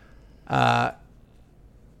 He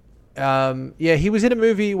was in a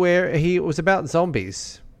movie where he was about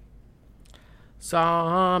zombies.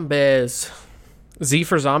 Zombies. Z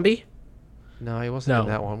for zombie. No, he wasn't No. in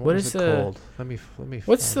that one. What What was is it the- called? Let me.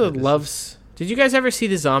 What's find the it. This loves? Did you guys ever see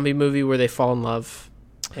the zombie movie where they fall in love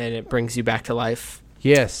and it brings you back to life?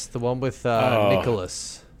 Yes, the one with Oh.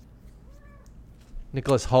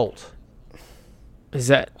 Nicholas Holt. Is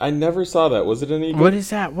that I never saw that. Was it any good? what is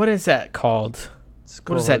that? What is that called? It's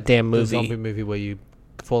What is called that damn the movie? zombie movie where you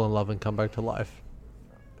fall in love and come back to life.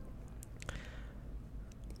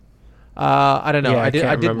 I don't know. Yeah, I I did.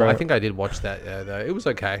 can't remember. I think I did watch that though. It was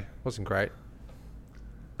okay. It wasn't great.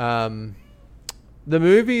 The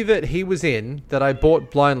movie that he was in that I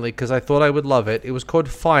bought blindly because I thought I would love it. It was called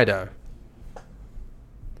Fido.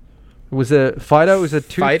 Fido was a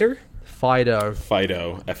Fighter? Fido.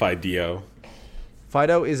 Fido. Fido.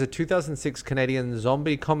 Fido is a 2006 Canadian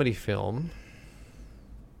zombie comedy film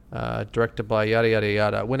directed by yada yada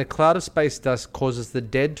yada. When a cloud of space dust causes the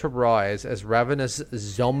dead to rise as ravenous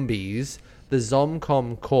zombies, the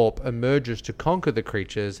Zomcom Corp emerges to conquer the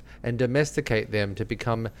creatures and domesticate them to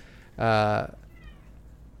become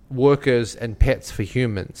workers and pets for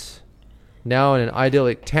humans. Now in an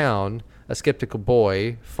idyllic town, a skeptical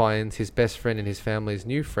boy finds his best friend and his family's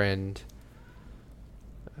new friend,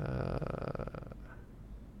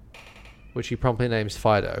 which he promptly names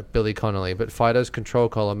Fido, Billy Connolly. But Fido's control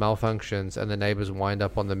collar malfunctions and the neighbors wind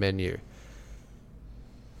up on the menu.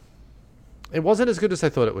 It wasn't as good as I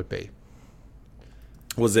thought it would be.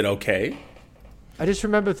 Was it okay? I just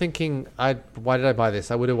remember thinking, why did I buy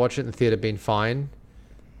this? I would have watched it in the theater, been fine.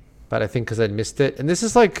 But I think because I'd missed it. And this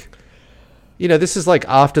is like, this is like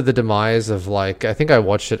after the demise of I think I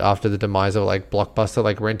watched it after the demise of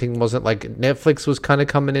Blockbuster. Renting wasn't Netflix was kind of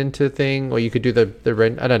coming into thing, or you could do the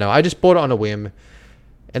rent. I don't know. I just bought it on a whim.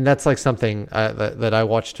 And that's something that I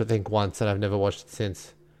watched, I think, once, and I've never watched it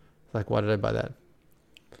since. Why did I buy that?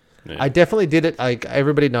 Yeah. I definitely did it.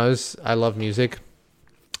 Everybody knows I love music.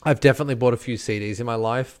 I've definitely bought a few CDs in my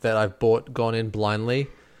life that I've gone in blindly,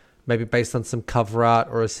 maybe based on some cover art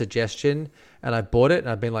or a suggestion, and I bought it and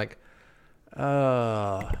I've been like,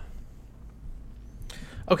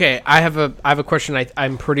 Okay, I have a question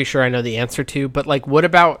I'm pretty sure I know the answer to, but what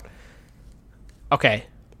about okay.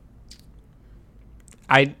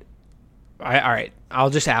 All right, I'll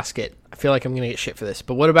just ask it. I feel like I'm going to get shit for this,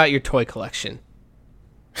 but what about your toy collection?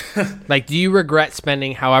 Do you regret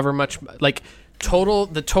spending however much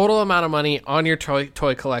the total amount of money on your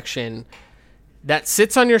toy collection that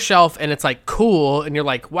sits on your shelf and it's cool and you're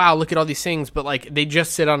like, wow, look at all these things, but they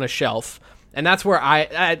just sit on a shelf. And that's where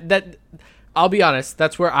I'll be honest,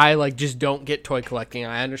 that's where I just don't get toy collecting.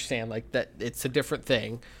 I understand that it's a different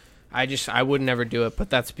thing. I would never do it, but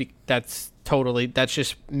that's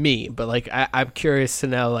just me. But I'm curious to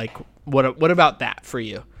know what about that for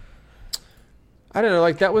you? I don't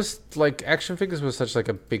know. That was action figures was such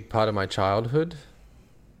a big part of my childhood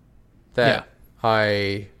that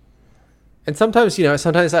and sometimes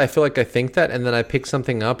I feel I think that, and then I pick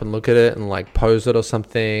something up and look at it and pose it or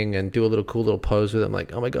something and do a cool little pose with it. I'm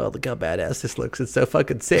like, oh my god, look how badass this looks! It's so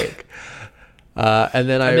fucking sick. And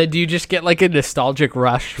then do you just get a nostalgic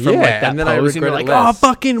rush from that and then I pose? And you're regret like, it oh, less.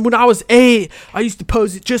 fucking when I was 8, I used to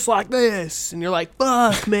pose it just like this. And you're like,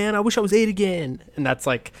 fuck, man, I wish I was 8 again. And that's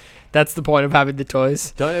the point of having the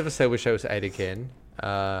toys. Don't ever say wish I was 8 again.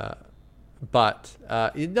 But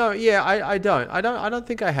I don't. I don't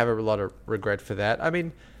think I have a lot of regret for that. I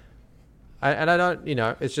mean, I don't.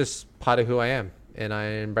 It's just part of who I am, and I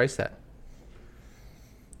embrace that.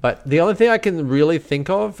 But the only thing I can really think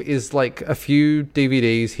of is like a few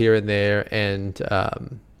DVDs here and there,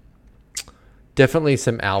 and definitely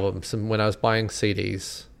some albums. And when I was buying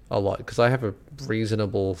CDs a lot, because I have a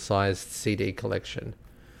reasonable sized CD collection,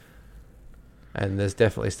 and there's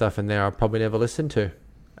definitely stuff in there I'll probably never listen to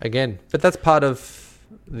again. But that's part of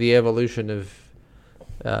the evolution of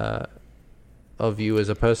you as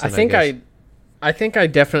a person. I think I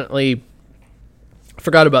definitely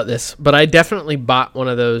forgot about this, but I definitely bought one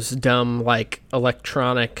of those dumb like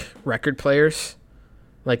electronic record players,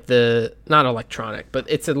 like not electronic, but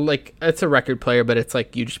it's a record player, but it's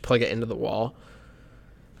like you just plug it into the wall.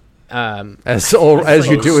 As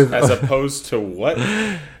you do with as opposed to what?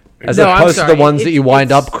 As opposed to the ones that you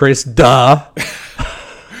wind up, Chris. Duh.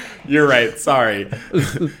 You're right. Sorry.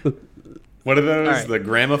 What are those? Right. The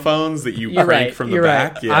gramophones that you crank from the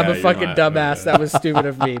back? Right. Yeah, I'm a fucking dumbass. That was stupid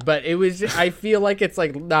of me. But it was. I feel like it's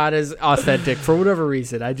like not as authentic for whatever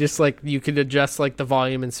reason. I just like you can adjust like the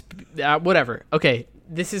volume and whatever. Okay,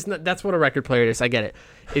 this is not. That's what a record player is. I get it.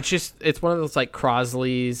 It's one of those like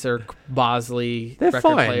Crosleys or Bosley record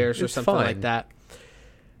players or something like that.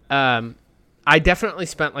 I definitely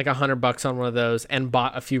spent like $100 on one of those and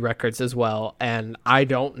bought a few records as well. And I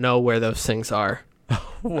don't know where those things are.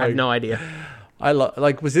 I have no idea.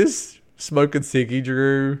 Was this Smoking Siggy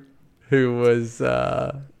Drew, who was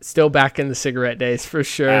still back in the cigarette days for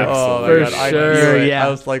sure? Absolutely. For sure. Yeah. I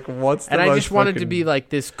was like, what's the and most I just wanted to be like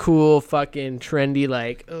this cool fucking trendy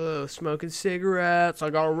like smoking cigarettes. I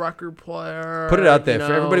got a record player. Put it out there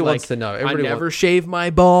for everybody wants to know. I never shave my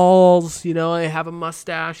balls. I have a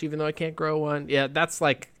mustache even though I can't grow one. Yeah, that's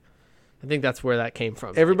like, I think that's where that came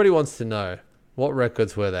from. Everybody wants to know, what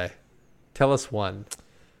records were they? Tell us one.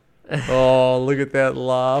 Oh, look at that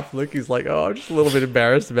laugh. Look, he's like, I'm just a little bit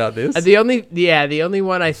embarrassed about this. The only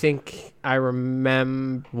one I think I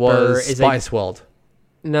remember was Spice World.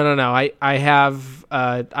 No. I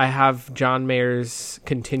have John Mayer's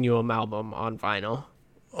Continuum album on vinyl.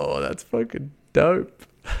 Oh, that's fucking dope.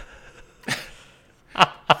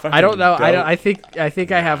 I don't know. I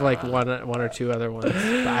think I have like one or two other ones,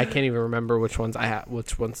 but I can't even remember which ones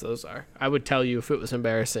those are. I would tell you if it was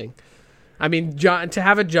embarrassing. I mean, to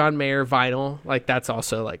have a John Mayer vinyl, like that's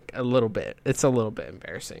also like a little bit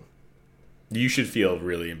embarrassing. You should feel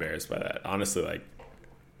really embarrassed by that. Honestly, like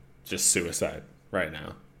just suicide right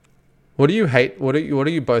now. What do you hate? What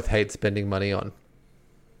do you both hate spending money on?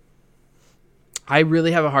 I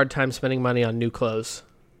really have a hard time spending money on new clothes.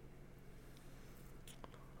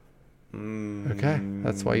 Okay,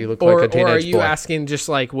 that's why you look like a teenage boy. Or are you asking just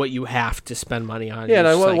like what you have to spend money on? Yeah,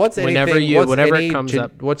 no. What's whenever it comes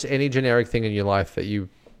up? What's any generic thing in your life that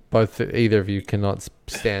either of you cannot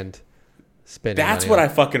stand spending? That's what I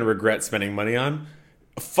fucking regret spending money on.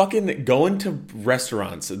 Fucking going to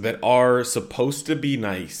restaurants that are supposed to be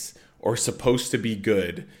nice or supposed to be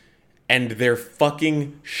good, and they're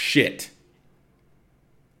fucking shit.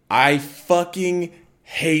 I fucking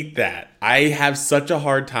hate that. I have such a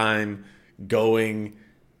hard time going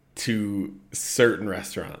to certain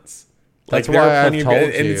restaurants. That's why I've told you.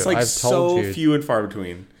 And it's like so few and far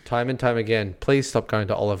between. Time and time again. Please stop going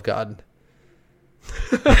to Olive Garden.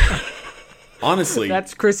 Honestly.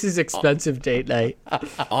 That's Chris's expensive date night.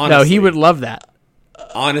 Honestly, no, he would love that.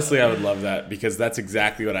 Honestly, I would love that because that's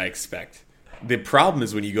exactly what I expect. The problem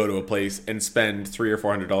is when you go to a place and spend $300 or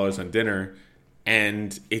 $400 on dinner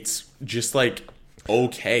and it's just like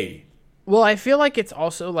okay. Well, I feel like it's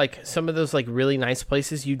also like some of those like really nice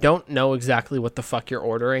places you don't know exactly what the fuck you're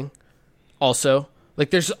ordering. Also,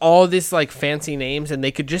 like there's all this like fancy names and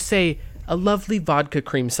they could just say a lovely vodka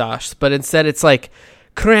cream sauce, but instead it's like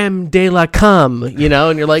creme de la cum, and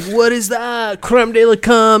you're like, what is that? Creme de la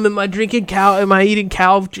cum? Am I eating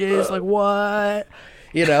cow jizz? Like what?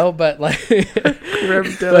 But like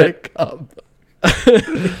creme de la cum.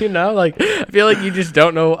 Like I feel like you just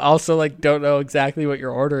don't know exactly what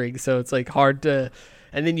you're ordering, so it's like hard to,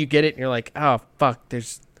 and then you get it and you're like, oh fuck,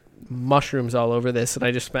 there's mushrooms all over this and I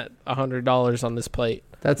just spent $100 on this plate.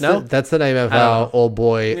 That's the name of our all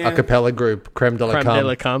boy a cappella group, Creme de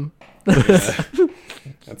la Cum.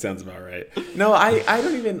 That sounds about right. No, I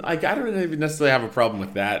don't even necessarily have a problem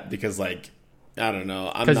with that because like I don't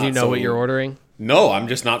know, because you know what you're ordering. No, I'm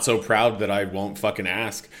just not so proud that I won't fucking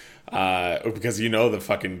ask. Because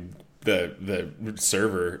the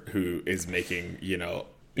server who is making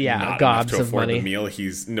not gobs enough to of afford money. The meal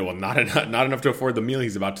not enough to afford the meal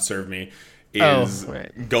he's about to serve me is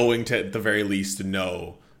going to at the very least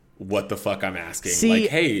know what the fuck I'm asking. See, like,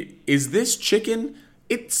 hey, is this chicken?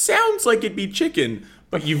 It sounds like it'd be chicken,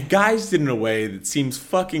 but you guys did it in a way that seems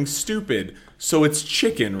fucking stupid. So it's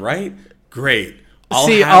chicken, right? Great.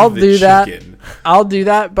 I'll do that. I'll do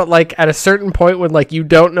that, but like at a certain point when like you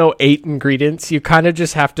don't know 8 ingredients, you kind of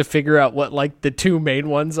just have to figure out what like the 2 main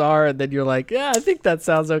ones are, and then you're like, yeah, I think that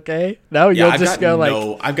sounds okay. No, you'll just go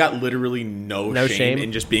like, I've got literally no shame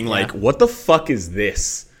in just being Yeah. like, what the fuck is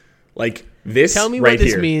this? Like this. Tell me right what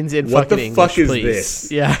this here. means in what fucking the English, fuck is please.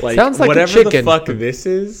 this? Yeah. like, Sounds like a whatever chicken. the fuck this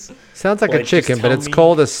is. Sounds like a Like, chicken, just but tell it's me-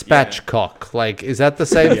 called a spatchcock. Like, is that the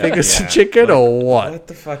same thing as yeah. a chicken or what? What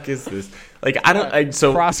the fuck is this? Like I don't.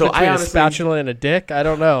 So cross so between I a honestly, spatula and a dick. I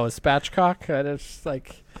don't know, a spatchcock. I just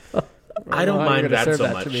like. I don't know how you're mind gonna that serve so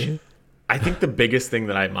that much. to me. I think the biggest thing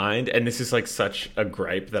that I mind, and this is like such a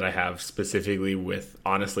gripe that I have specifically with,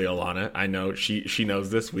 honestly, Alana. I know she knows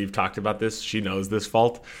this. We've talked about this. She knows this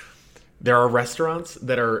fault. There are restaurants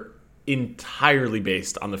that are entirely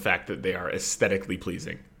based on the fact that they are aesthetically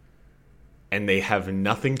pleasing, and they have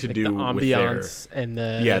nothing to do The with their ambiance and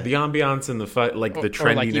the the ambiance and the the or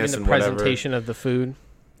trendiness like even the and whatever. presentation of the food.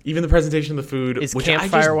 Even the presentation of the food. Is which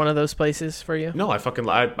Campfire one of those places for you? No, I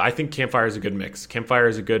think Campfire is a good mix. Campfire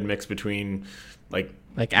is a good mix between like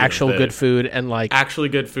Actual the good food and like actually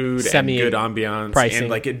good food and semi good ambiance pricing. and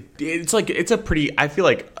like it's a pretty, I feel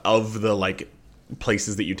like, of the like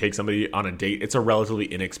places that you take somebody on a date, it's a relatively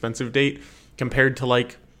inexpensive date compared to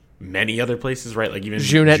like many other places, right? Like even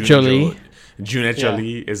Junette Jolie. Junette Yeah.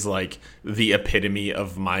 Jolie is like the epitome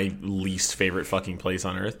of my least favorite fucking place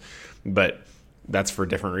on earth, but that's for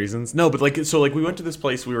different reasons. No, but like, so like we went to this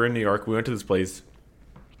place, we were in New York, we went to this place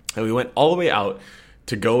and we went all the way out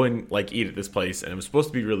to go and like eat at this place, and it was supposed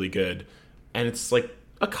to be really good, and it's like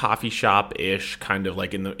a coffee shop ish, kind of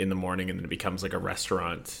like in the morning, and then it becomes like a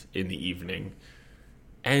restaurant in the evening.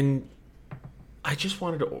 And I just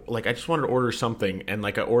wanted to order something, and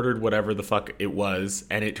like I ordered whatever the fuck it was,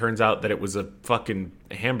 and it turns out that it was a fucking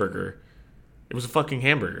hamburger. It was a fucking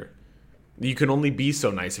hamburger. You can only be so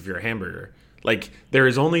nice if you're a hamburger. Like, there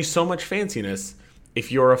is only so much fanciness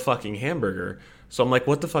if you're a fucking hamburger. So I'm like,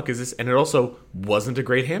 what the fuck is this? And it also wasn't a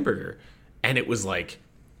great hamburger. And it was like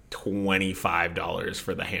 $25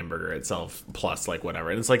 for the hamburger itself, plus like whatever.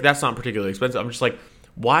 And it's like, that's not particularly expensive. I'm just like,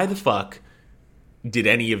 why the fuck did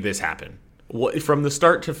any of this happen? What, from the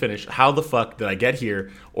start to finish, how the fuck did I get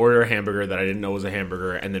here, order a hamburger that I didn't know was a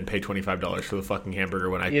hamburger, and then pay $25 for the fucking hamburger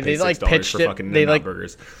when I paid they like $6 pitched for it. fucking They Nut like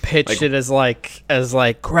burgers? pitched it as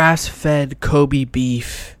like grass-fed Kobe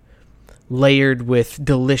beef, layered with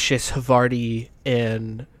delicious Havarti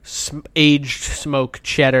and aged smoked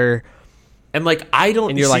cheddar. And like, I don't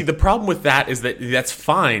And you're see, like- the problem with that is that that's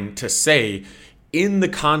fine to say in the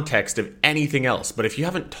context of anything else, but if you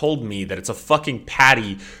haven't told me that it's a fucking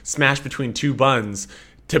patty smashed between 2 buns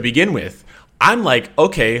to begin with, I'm like,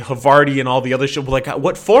 okay, Havarti and all the other shit. Like,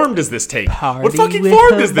 what form does this take? What fucking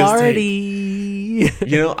form does this take?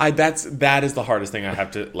 You know, that is the hardest thing I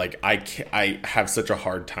have to, like, I have such a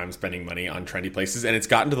hard time spending money on trendy places, and it's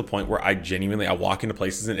gotten to the point where I walk into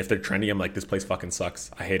places, and if they're trendy, I'm like, this place fucking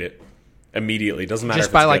sucks. I hate it. Immediately. Doesn't matter Just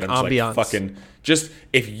if by, it's like, good. I'm ambiance. just like, fucking, just,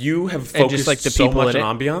 if you have And focused just, like, the so people much in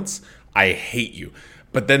on ambiance, I hate you.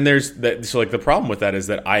 But then there's that. So like, the problem with that is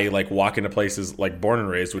that I like walk into places like Born and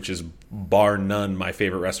Raised, which is bar none my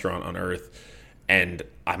favorite restaurant on earth, and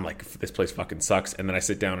I'm like, this place fucking sucks. And then I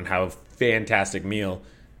sit down and have a fantastic meal,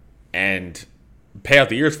 and pay out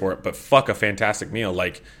the ears for it, but fuck a fantastic meal.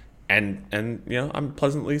 Like, and you know, I'm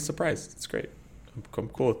pleasantly surprised. It's great. I'm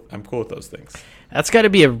cool. I'm cool with those things. That's got to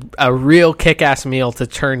be a real kick-ass meal to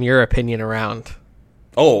turn your opinion around.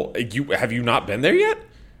 Oh, have you not been there yet?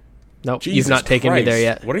 Nope, Jesus you've not taken me Christ. there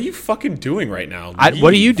yet. What are you fucking doing right now? What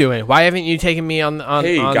are you Leave. doing? Why haven't you taken me on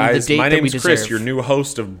Hey on guys, the date my that we name's Chris, deserve? your new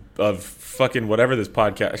host of fucking whatever this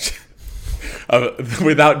podcast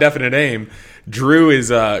without definite aim. Drew is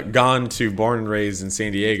gone to Born and Raised in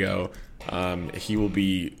San Diego. He will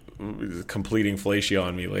be completing fellatio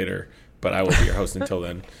on me later, but I will be your host until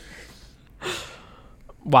then.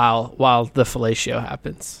 while the fellatio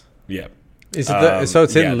happens. Yeah, Is it so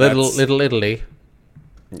it's in that's- Little Italy.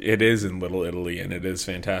 it is in Little Italy, and it is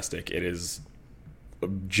fantastic. It is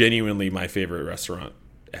genuinely my favorite restaurant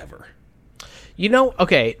ever. You know,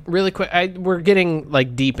 okay, really quick. We're getting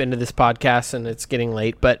like deep into this podcast, and it's getting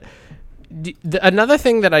late. But another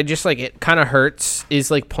thing that I just like, it kind of hurts, is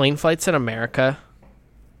like plane flights in America.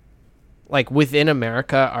 Like within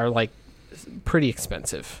America are like pretty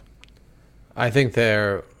expensive. I think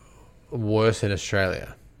they're worse in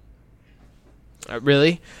Australia.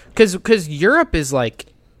 Really? Because Europe is like,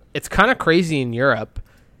 it's kind of crazy in Europe.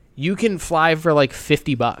 You can fly for like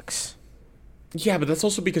 $50. Yeah, but that's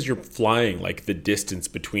also because you're flying like the distance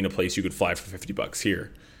between a place you could fly for $50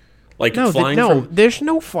 here. Like flying from, there's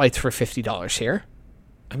no flights for $50 here.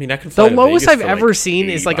 I mean, I can fly The to lowest Vegas I've for, ever like, seen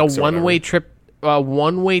is like a $80 or one-way whatever. trip. a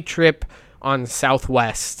one-way trip on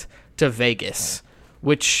Southwest to Vegas,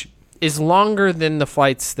 which is longer than the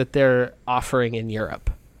flights that they're offering in Europe.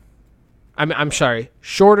 I'm sorry,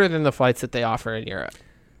 shorter than the flights that they offer in Europe.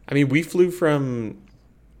 I mean, we flew from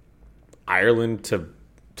Ireland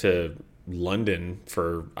to London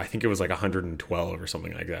for, I think it was like 112 or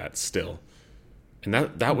something like that still. And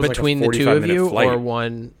that was between like a the two of 45-minute you flight. or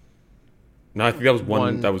one. No, I think that was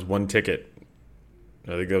one. That was one ticket.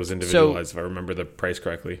 I think that was individualized, if I remember the price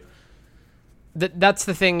correctly. That's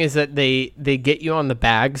the thing, is that they get you on the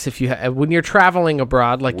bags if you when you're traveling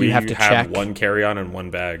abroad, like you have to check one carry-on and one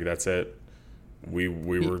bag. That's it. We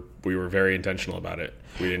were very intentional about it.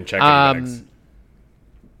 We didn't check any bags.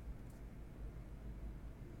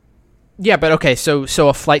 Yeah, but okay, so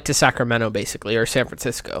a flight to Sacramento basically, or San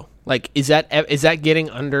Francisco. Like, is that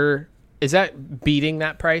beating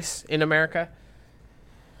that price in America?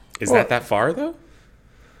 Is that far though?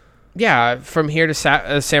 Yeah, from here to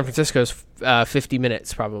San Francisco is 50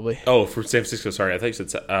 minutes probably. Oh, for San Francisco, sorry. I thought you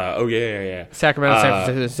said yeah. Sacramento, San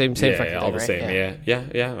Francisco, same yeah, fucking all thing, the right?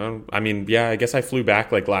 same. Yeah. I mean, yeah, I guess I flew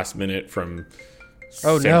back like last minute from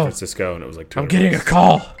San Francisco, and it was like 200 I'm getting a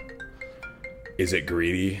call. Is it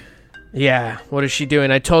greedy? Yeah, what is she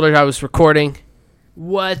doing? I told her I was recording.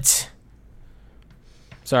 What?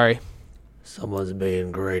 Sorry. Someone's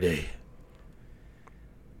being greedy.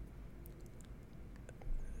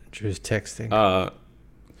 Drew's texting.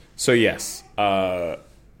 So yes.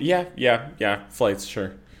 Yeah. Flights,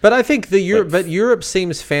 sure. But I think Europe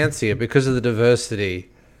seems fancier because of the diversity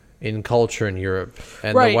in culture in Europe,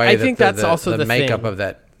 and Right, the way I that think that's also the makeup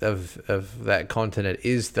thing. of that continent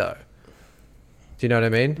is, though. Do you know what I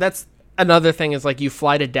mean? That's another thing, is like you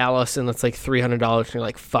fly to Dallas and it's like $300 and you're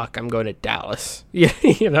like, fuck, I'm going to Dallas. Yeah,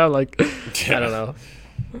 I don't know.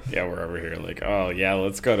 Yeah, we're over here like, oh yeah,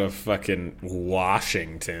 let's go to fucking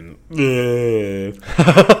Washington.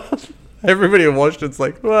 Everybody in Washington's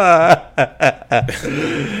like, "Wah."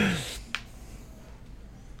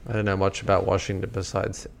 I don't know much about Washington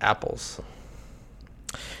besides apples.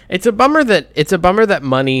 It's a bummer that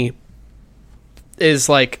money is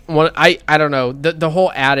like one. I don't know, the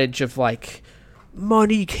whole adage of like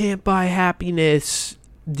money can't buy happiness.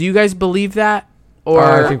 Do you guys believe that, or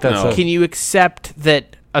I think that's No. can you accept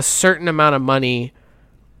that a certain amount of money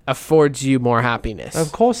affords you more happiness?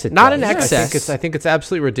 Of course it Not does. in excess. I think it's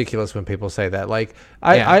absolutely ridiculous when people say that. Like,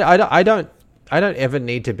 Yeah. I don't ever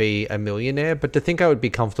need to be a millionaire, but to think I would be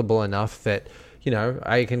comfortable enough that,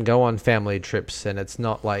 I can go on family trips and it's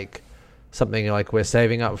not like something like we're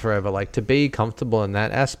saving up forever. Like, to be comfortable in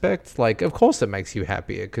that aspect, like, of course it makes you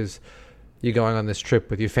happier because you're going on this trip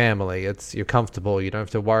with your family. You're comfortable. You don't have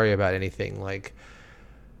to worry about anything. Like,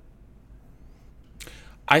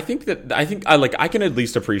 I think I can at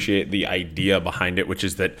least appreciate the idea behind it, which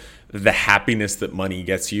is that the happiness that money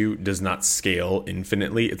gets you does not scale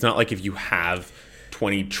infinitely. It's not like if you have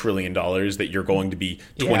 $20 trillion that you're going to be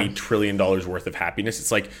 $20 trillion worth of happiness.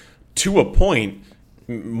 It's like, to a point,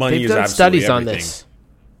 money They've is done absolutely studies on everything. this.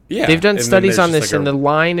 Yeah, They've done and then studies there's on just this, like and the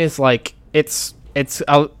line is like it's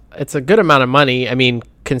a good amount of money. I mean,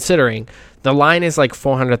 considering the line is like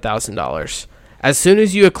 $400,000. As soon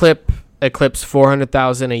as you eclipse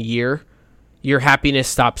 $400,000 a year, your happiness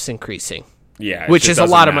stops increasing. Yeah, which is a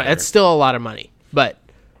lot of money. matter. It's still a lot of money, but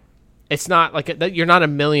it's not like you're not a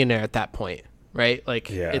millionaire at that point, right? Like,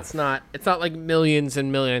 Yeah. it's not like millions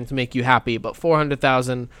and millions make you happy, but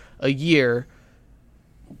 $400,000 a year,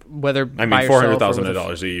 whether I by mean, yourself or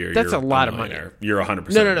 $400,000 a year. that's you're a lot of money. millionaire. You're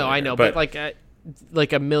 100%. No, I know, but like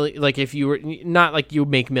a million, like if you were not like you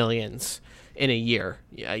make millions in a year,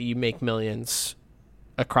 yeah, you make millions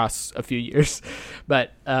across a few years,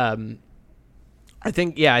 but I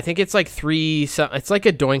think it's like it's like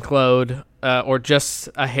a doink load, or just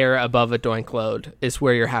a hair above a doink load is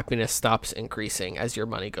where your happiness stops increasing as your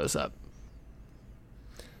money goes up.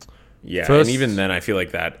 Yeah, First- and even then, I feel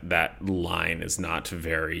like that line is not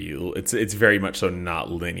very. It's very much so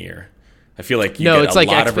not linear. I feel like It's like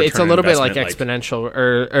lot of it's a return little bit like investment, exponential,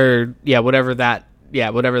 or whatever that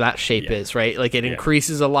shape is, right? Like it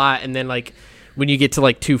increases a lot, and then like when you get to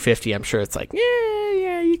like 250, I'm sure it's like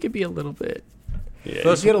you could be a little bit. Yeah,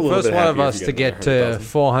 First, you get a little first bit one of happier us if you to get get to 100,000.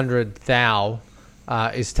 400,000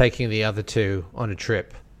 is taking the other two on a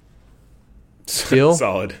trip. Deal?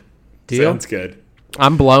 Solid. Deal? Sounds good.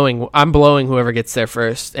 I'm blowing whoever gets there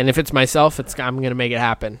first, and if it's myself, I'm gonna make it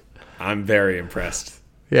happen. I'm very impressed.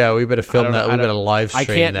 Yeah, we better film I that. don't- We I better don't- live stream I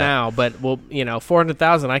can't that. now, but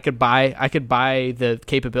 400,000. I could buy the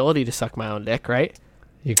capability to suck my own dick, right?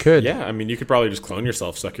 You could. Yeah, I mean, you could probably just clone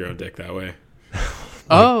yourself, suck your own dick that way.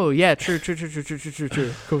 Oh yeah, true.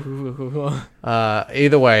 Cool.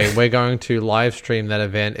 Either way, we're going to live stream that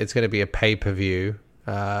event. It's going to be a pay-per-view.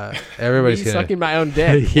 Everybody's Me going sucking my own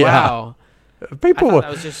dick. Yeah. Wow. people. I thought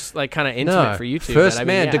that was just like kind of intimate for you two. First but, I mean,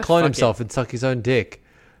 man yeah, to clone fuck himself it. and suck his own dick.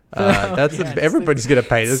 Oh, That's yeah, everybody's going to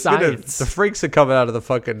pay. science. The freaks are coming out of the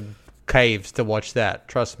fucking caves to watch that.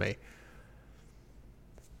 Trust me.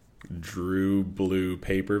 Drew Blue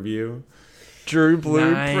pay-per-view. Drew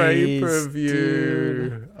Blue Nice, pay-per-view.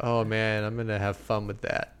 dude. Oh man, I'm gonna have fun with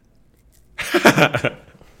that.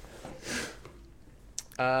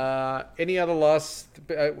 Any other last?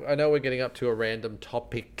 I know we're getting up to a random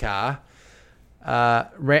topic. Any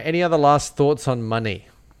other last thoughts on money?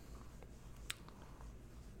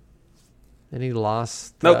 Any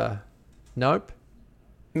last? Nope. Nope.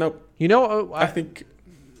 Nope. You know, I think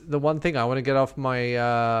the one thing I want to get off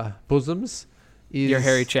my bosoms is Your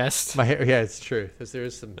hairy chest. My hair. Yeah, it's true. Because there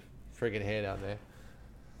is some friggin' hair down there.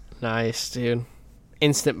 Nice, dude.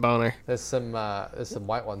 Instant boner. There's some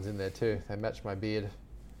white ones in there too. They match my beard.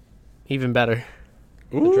 Even better.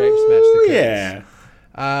 The drapes match the yeah.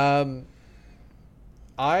 curtains.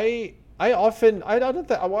 I often I don't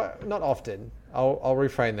think not often. I'll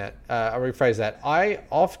reframe that. I'll rephrase that. I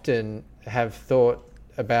often have thought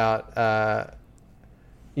about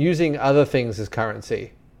using other things as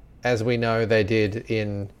currency, as we know they did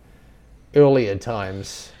in earlier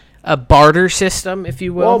times. A barter system, if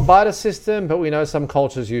you Well, will. barter system, but we know some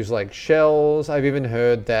cultures use like shells. I've even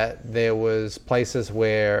heard that there was places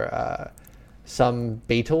where some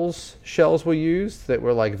beetles shells were used that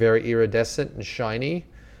were like very iridescent and shiny.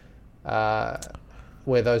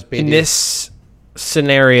 Where those beetles... In this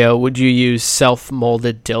scenario, would you use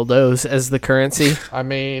self-molded dildos as the currency? I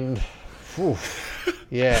mean, whew.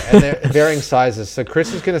 Yeah, and they're varying sizes. So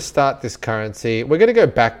Chris is going to start this currency. We're going to go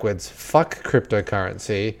backwards. Fuck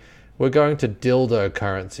cryptocurrency. We're going to dildo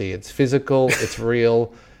currency. It's physical. It's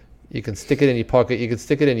real. You can stick it in your pocket. You can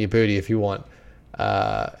stick it in your booty if you want.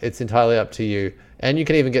 It's entirely up to you. And you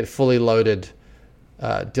can even get fully loaded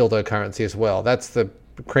dildo currency as well. That's the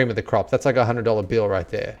cream of the crop. That's like $100 bill right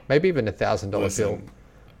there. Maybe even $1,000 bill. Listen,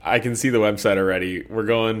 I can see the website already. We're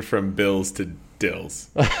going from bills to dills.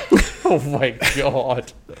 Oh my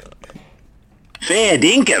god. Fair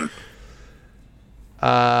dinkum.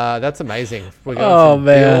 That's amazing. We're going Oh, from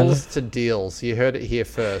man. bills to deals. You heard it here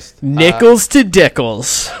first. Nickels to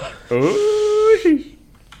dickles. Ooh.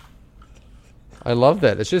 I love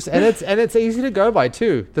that. It's just and it's easy to go by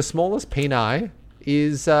too. The smallest peni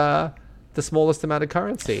is the smallest amount of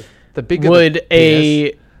currency. The bigger Would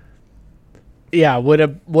the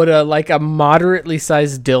penis, would a like a moderately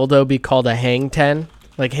sized dildo be called a hang ten?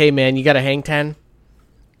 Like, hey man, you got a hang ten?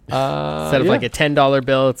 Instead of like a $10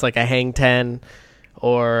 bill, it's like a hang ten,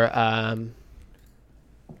 or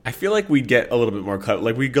I feel like we'd get a little bit more cut.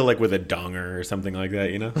 Like we'd go like with a donger or something like that,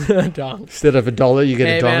 you know? dong. instead of $1, you get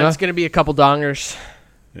Hey a man, donger. it's gonna be a couple dongers.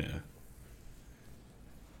 Yeah.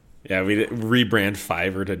 Yeah, we'd rebrand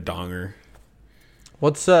Fiverr to donger.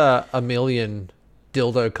 What's a million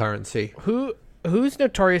dildo currency? Who's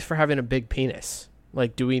notorious for having a big penis?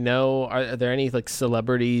 Like, do we know? Are there any like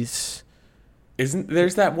celebrities?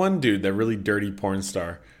 There's that one dude, that really dirty porn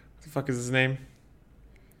star. What the fuck is his name?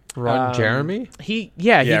 Ron Jeremy? He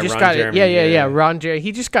just Ron got Jeremy, it. yeah. Ron Jeremy.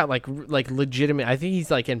 He just got like legitimate. I think he's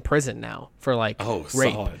like in prison now for like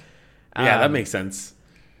rape. Solid. Yeah, that makes sense.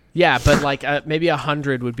 Yeah, but like maybe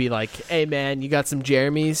 100 would be like, hey man, you got some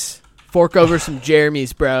Jeremys? Fork over some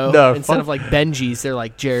Jeremys, bro. No, Instead fuck. of like Benjis, they're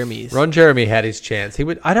like Jeremys. Ron Jeremy had his chance. He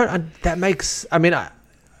would. It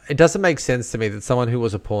doesn't make sense to me that someone who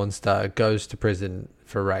was a porn star goes to prison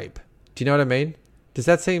for rape. Do you know what I mean? Does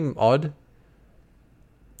that seem odd?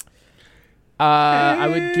 I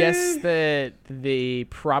would guess that they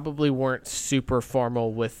probably weren't super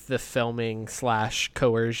formal with the filming /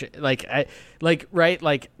 coercion.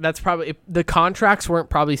 That's probably the contracts weren't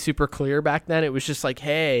probably super clear back then. It was just like,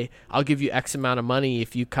 hey, I'll give you X amount of money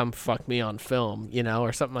if you come fuck me on film,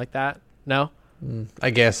 or something like that. No,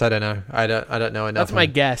 I guess I don't know. I don't know enough. that's my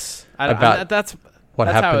guess. That's what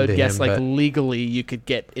that's how I happened would to guess. him, Like but- legally, you could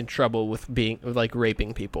get in trouble with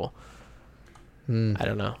raping people. I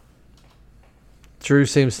don't know. Drew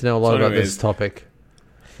seems to know a lot So about anyways, this topic.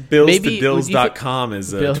 Billstodills.com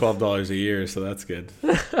is Bill- $12 a year, so that's good.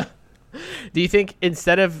 Do you think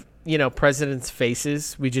instead of presidents'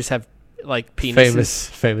 faces, we just have like penises?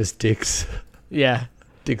 Famous dicks. Yeah.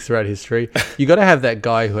 Dicks throughout history. You got to have that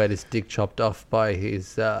guy who had his dick chopped off by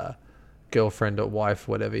his girlfriend or wife,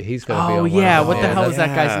 whatever. He's got to be Oh on yeah. one of What them. the Yeah, hell is that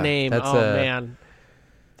that's- guy's name? that's Oh a- man.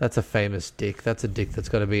 That's a famous dick. That's a dick that's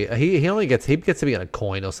got to be. He gets to be on a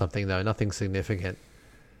coin or something though. Nothing significant.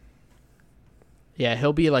 Yeah,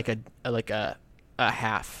 he'll be like a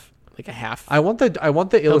half, I want the be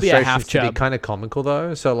a illustrations half to be chub. kind of comical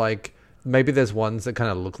though. So like maybe there's ones that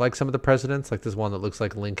kind of look like some of the presidents. Like there's one that looks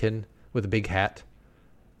like Lincoln with a big hat.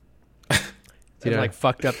 and like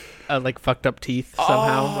fucked up teeth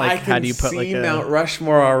somehow. Like how do you put like a Mount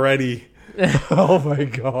Rushmore already? Oh my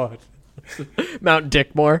god. Mount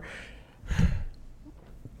Dickmore?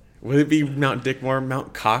 Would it be Mount Dickmore,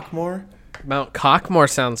 Mount Cockmore? Mount Cockmore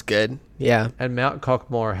sounds good. Yeah. And Mount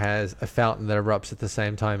Cockmore has a fountain that erupts at the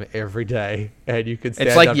same time every day, and you can stand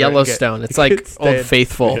It's like under it and Yellowstone. get- It's you like can stand- Old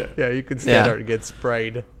Faithful. Yeah, you can stand Yeah. out and get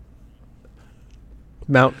sprayed.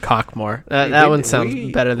 Mount Cockmore. That one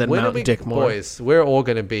sounds better than when are Mount we- Dickmore. Boys, we're all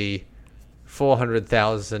going to be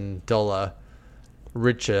 $400,000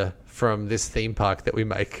 richer from this theme park that we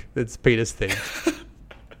make. That's Peter's theme.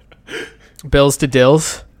 Bills to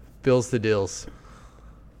Dills. Bills the deals.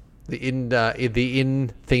 The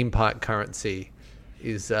in theme park currency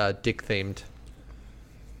is dick themed.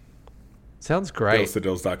 Sounds great.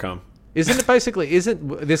 Billstodills.com.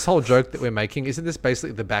 Isn't this whole joke that we're making? Isn't this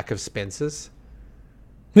basically the back of Spencer's?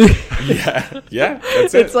 Yeah,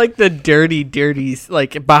 that's it. It's like the dirty,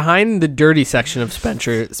 like behind the dirty section of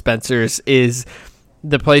Spencer's is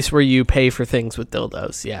the place where you pay for things with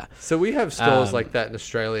dildos. Yeah. So we have stores like that in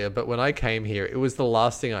Australia, but when I came here, it was the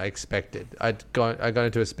last thing I expected. I got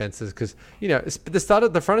into a Spencer's because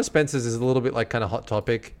the front of Spencer's is a little bit like kind of Hot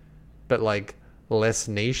Topic, but like less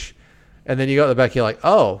niche. And then you got the back, you're like,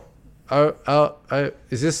 oh,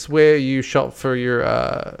 is this where you shop for your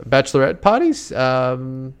bachelorette parties?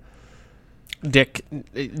 Dick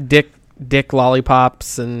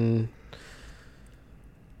lollipops and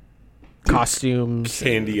costumes.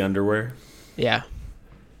 Candy underwear. Yeah.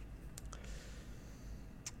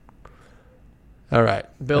 All right.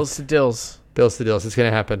 Bills to Dills. Bills to deals. It's going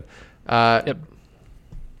to happen. Yep.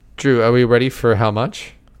 Drew, are we ready for how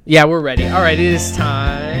much? Yeah, we're ready. All right, it is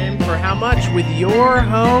time for How Much with your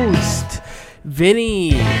host,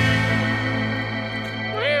 Vinny.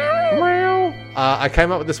 I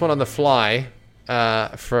came up with this one on the fly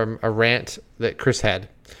from a rant that Chris had.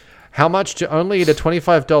 How much to only eat a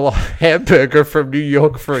 $25 hamburger from New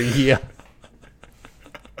York for a year?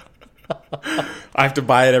 I have to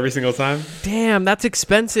buy it every single time Damn, that's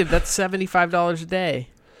expensive. That's $75 a day.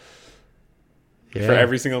 Yeah. for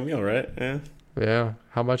every single meal, right? Yeah. Yeah.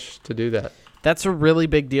 How much to do that? That's a really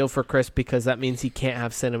big deal for Chris because that means he can't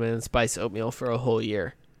have cinnamon and spice oatmeal for a whole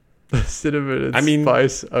year. Cinnamon and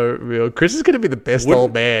spice oatmeal. Chris is going to be the best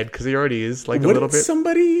old man because he already is, like, a little bit.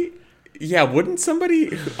 Wouldn't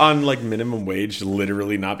somebody on like minimum wage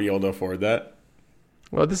literally not be able to afford that?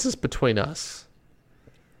 Well, this is between us.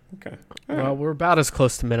 Okay. Well, we're about as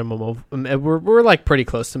close to minimum. We're like pretty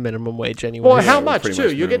close to minimum wage anyway. Well, how we're much, pretty too?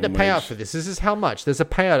 much You're getting a minimum payout wage. for this. This is how much. There's a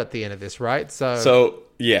payout at the end of this, right? So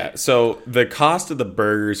the cost of the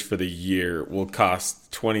burgers for the year will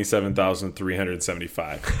cost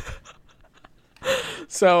 $27,375.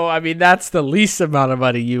 So, I mean, that's the least amount of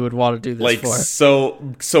money you would want to do this Like for.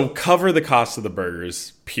 so cover the cost of the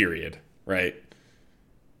burgers, period, right?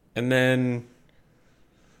 And then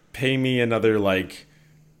pay me another like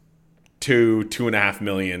 $2.5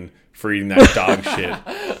 million for eating that dog shit.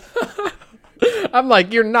 I'm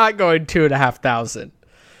like, you're not going 2,500.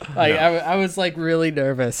 Like, No. I was like really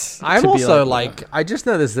nervous. I'm to be also like, I just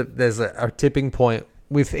know there's a tipping point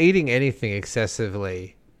with eating anything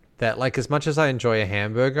excessively that, like, as much as I enjoy a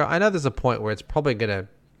hamburger, I know there's a point where it's probably going to,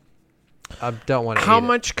 I don't want to how eat it.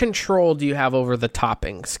 much control do you have over the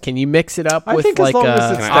toppings? Can you mix it up I with think as like long a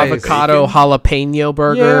as it stays- avocado jalapeno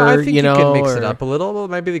burger? Yeah, I think you know, can mix or it up a little. Well,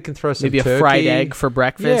 maybe they can throw some maybe a turkey. fried egg for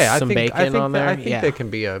breakfast. Yeah, some bacon on there. I think yeah. there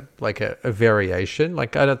can be a variation.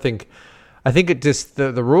 Like, I think it just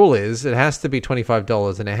the rule is it has to be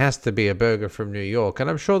 $25 and it has to be a burger from New York. And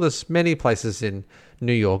I'm sure there's many places in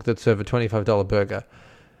New York that serve a $25 burger.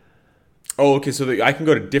 Oh, okay. So I can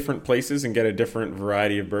go to different places and get a different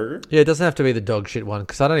variety of burger. Yeah, it doesn't have to be the dog shit one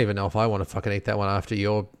because I don't even know if I want to fucking eat that one after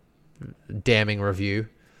your damning review.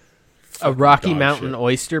 A Rocky dog Mountain shit.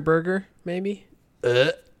 oyster burger, maybe.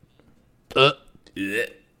 Yeah,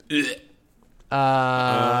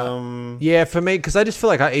 for me, because I just feel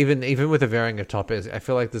like even with a varying of toppings, I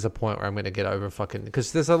feel like there's a point where I'm going to get over fucking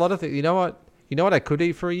because there's a lot of things. You know what I could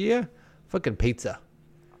eat for a year? Fucking pizza.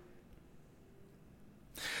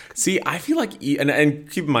 See, I feel like, and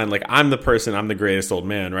keep in mind, like, I'm the greatest old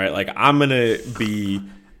man, right? Like, I'm going to be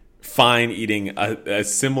fine eating a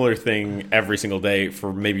similar thing every single day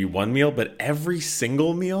for maybe one meal, but every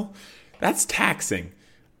single meal, that's taxing.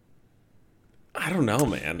 I don't know,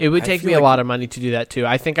 man. It would I take feel me a like- lot of money to do that too.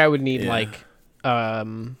 I think I would need Yeah. like a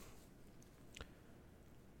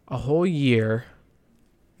whole year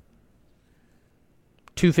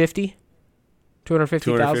 250?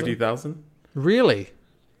 250,000? 250,000? Really?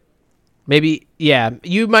 Maybe, yeah.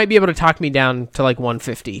 You might be able to talk me down to like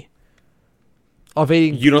 150. Of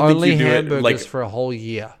eating You don't think only you do it, hamburgers like- for a whole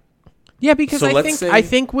year. Yeah, because So I let's say-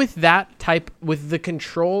 think with that type, with the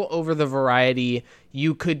control over the variety,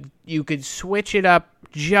 you could switch it up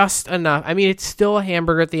just enough. I mean, it's still a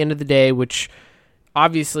hamburger at the end of the day, which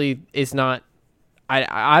obviously is not.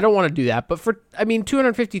 I don't want to do that, but for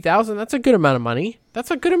 250,000, that's a good amount of money. That's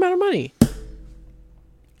a good amount of money.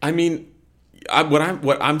 I mean,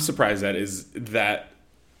 what I'm surprised at is that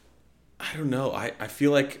I don't know. I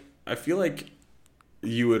feel like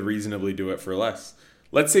you would reasonably do it for less.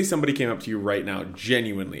 Let's say somebody came up to you right now,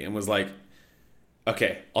 genuinely, and was like,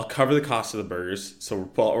 "Okay, I'll cover the cost of the burgers, so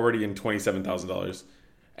we're already in $27,000,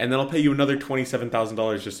 and then I'll pay you another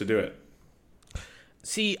 $27,000 just to do it."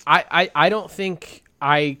 See, I don't think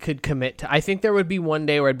I could commit to. I think there would be one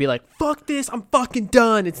day where I'd be like, "Fuck this! I'm fucking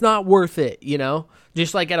done. It's not worth it." You know,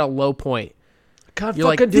 just like at a low point. Can't You're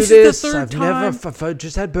like, fucking "This do is this. the third I've time never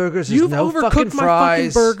just had burgers. There's You've no overcooked fucking my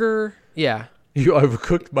fries. fucking burger." Yeah. You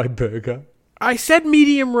overcooked my burger. I said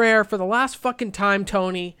medium rare for the last fucking time,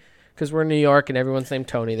 Tony, because we're in New York and everyone's named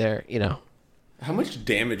Tony there, you know. How much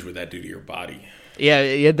damage would that do to your body?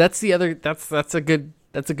 Yeah, that's the other that's a good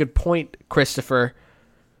point, Christopher.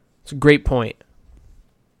 It's a great point.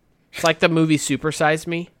 It's like the movie Super Size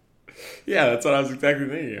Me. Yeah, that's what I was exactly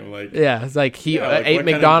thinking. I'm like, Yeah, it's like he Yeah, like, ate what kind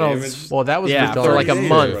of McDonald's. damage- Well, that was Yeah, McDonald's for like a too.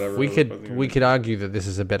 month. Whatever We it was, could wasn't we it? could argue that this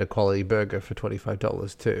is a better quality burger for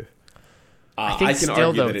 $25 too. I think I can still,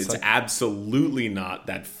 argue though, that it's it's like- absolutely not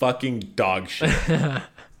that fucking dog shit.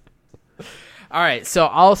 All right, so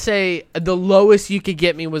I'll say the lowest you could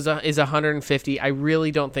get me is 150. I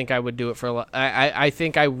really don't think I would do it for. I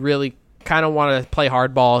think I really kind of want to play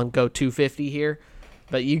hardball and go 250 here,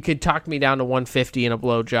 but you could talk me down to 150 in a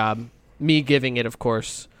blowjob. Me giving it, of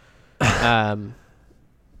course.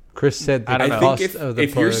 Chris said the I don't know. I cost think of the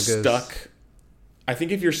if you're burgers. stuck, I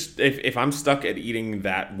think if I'm stuck at eating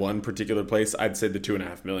that one particular place, I'd say the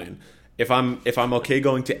 $2.5 million. If I'm okay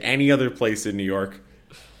going to any other place in New York,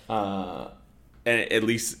 and at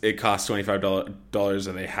least it costs $25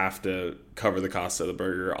 and they have to cover the cost of the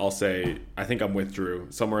burger, I'll say I think I'm with Drew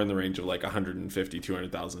somewhere in the range of like 150,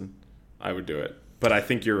 200,000. I would do it, but I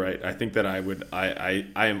think you're right. I think that I would. I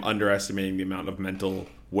am underestimating the amount of mental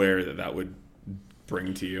wear that would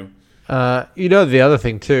bring to you. You know, the other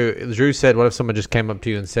thing too, Drew said, what if someone just came up to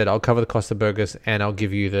you and said, I'll cover the cost of burgers and I'll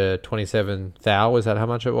give you the 27,000? Is that how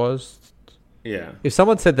much it was? Yeah. If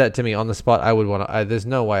someone said that to me on the spot, I would want to, there's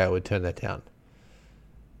no way I would turn that down.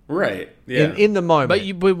 Right. Yeah. In the moment.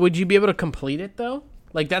 But would you be able to complete it though?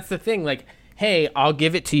 Like that's the thing. Like, hey, I'll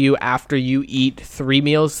give it to you after you eat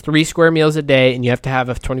 3 square meals a day, and you have to have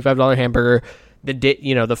a $25 hamburger. The day,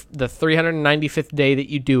 the 395th day that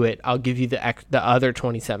you do it, I'll give you the other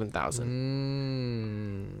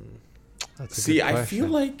 27,000. That's a See, good I question.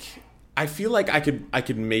 feel like I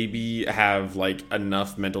could maybe have like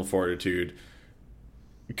enough mental fortitude,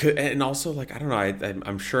 and also like I don't know.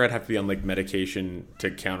 I'm sure I'd have to be on like medication to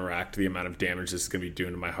counteract the amount of damage this is gonna be doing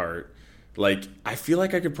to my heart. Like I feel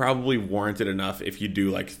like I could probably warrant it enough if you do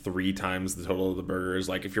like 3 times the total of the burgers.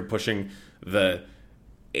 Like if you're pushing the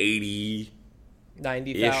 80.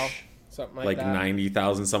 90,000, something like that.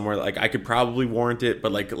 90,000 somewhere. Like I could probably warrant it,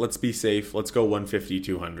 but like let's be safe. Let's go 150,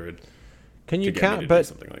 200. Can you to get me to count? do But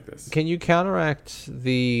something like this. can you counteract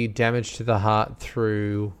the damage to the heart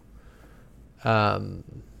through,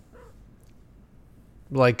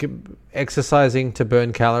 like exercising to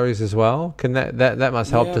burn calories as well? Can that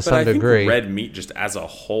must help Yeah, to but some I think degree? red meat just as a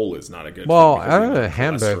whole is not a good. Well, thing because I of don't the know,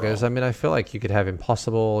 hamburgers. cholesterol. I mean, I feel like you could have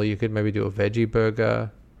Impossible. You could maybe do a veggie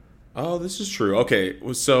burger. Oh, this is true. Okay,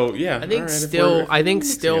 well, so yeah, I think all right, if still, we're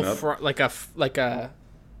mixing it up. like a.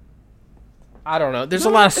 I don't know. There's a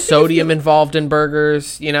lot of sodium involved in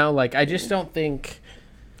burgers. Like I just don't think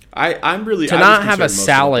I'm really to I was not have a concerned most about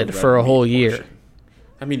salad the for red a whole meat year. portion.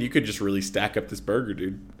 I mean, you could just really stack up this burger,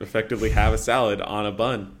 dude. Effectively have a salad on a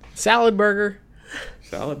bun. Salad burger.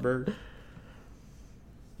 Salad burger.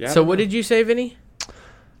 Yeah. So what did you say, Vinny?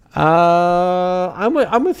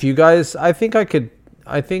 I'm with you guys. I think I could.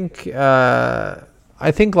 I think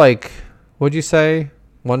like, what'd you say?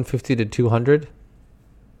 150 to 200.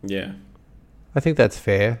 Yeah. I think that's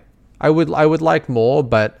fair. I would like more,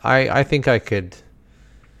 but I think I could.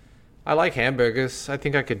 I like hamburgers. I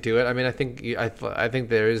think I could do it. I mean, I think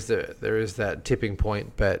there is that tipping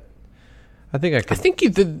point, but I think I could. I think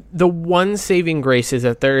the one saving grace is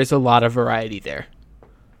that there is a lot of variety there.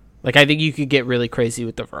 Like I think you could get really crazy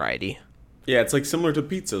with the variety. Yeah, it's like similar to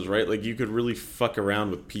pizzas, right? Like you could really fuck around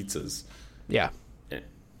with pizzas. Yeah.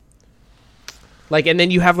 Like, and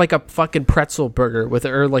then you have like a fucking pretzel burger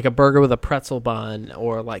or like a burger with a pretzel bun,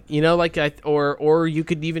 or like, you know, like or you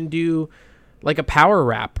could even do like a power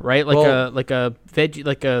wrap, right? Like a veggie,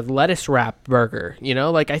 like a lettuce wrap burger. You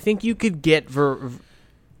know, like I think you could get.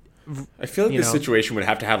 I feel like this situation would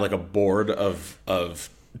have to have like a board of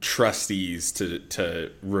trustees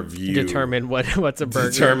to review, determine what's a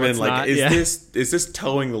burger. Determine like not. is this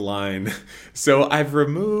towing the line? So I've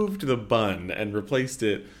removed the bun and replaced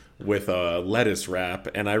it with a lettuce wrap,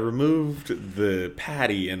 and I removed the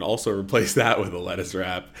patty and also replaced that with a lettuce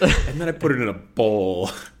wrap, and then I put it in a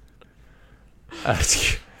bowl.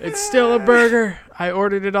 It's still a burger. I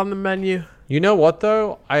ordered it on the menu. You know what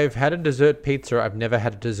though? I've had a dessert pizza. I've never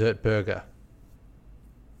had a dessert burger.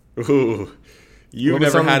 Ooh, you've What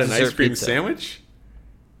was never on the had an dessert ice cream pizza? sandwich?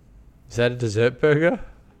 Is that a dessert burger?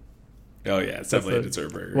 Oh yeah, it's definitely a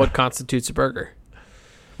dessert burger. What constitutes a burger?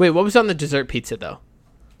 Wait, what was on the dessert pizza though?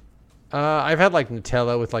 I've had like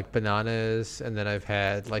Nutella with like bananas, and then I've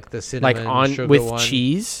had like the cinnamon Like on sugar with one.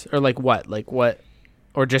 cheese, or like what? Like what?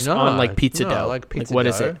 Or just on like pizza dough? Like pizza what dough.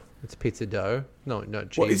 is it? It's pizza dough. No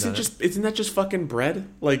cheese. Well, on it. isn't that just fucking bread?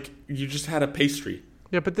 Like you just had a pastry.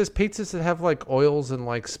 Yeah, but there's pizzas that have like oils and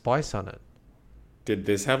like spice on it. Did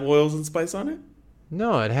this have oils and spice on it?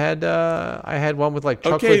 No, it had. I had one with like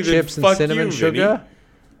chocolate Okay, then chips and fuck cinnamon you, sugar. Vinny.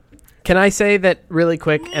 Can I say that really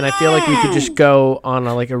quick? And I feel like we could just go on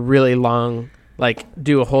a really long, like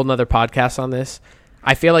do a whole nother podcast on this.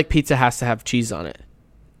 I feel like pizza has to have cheese on it.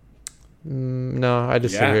 No, I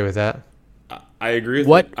disagree Yeah. with that. I agree with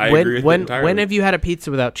What? it. I agree with it When entirely. have you had a pizza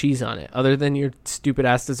without cheese on it, other than your stupid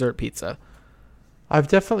ass dessert pizza? I've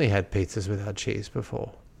definitely had pizzas without cheese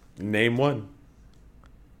before. Name one?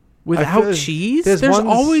 Without feel- cheese? there's There's ones-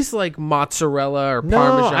 always like mozzarella or No,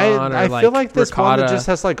 parmesan I or like feel like this one ricotta. that just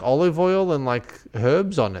has like olive oil and like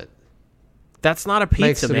herbs on it. That's not a Makes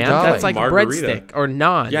pizza, some man. garlic. That's like Margarita. breadstick or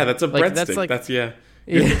naan. Yeah, that's a Like, breadstick. That's like, You're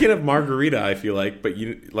Yeah. thinking of margarita. I feel like, but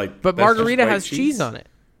you like. but that's just margarita white has cheese on it.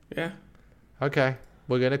 Yeah. Okay,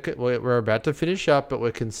 we're about to finish up, but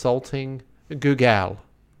we're consulting Google.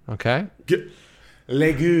 Okay.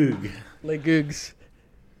 Le goog. Legoogs.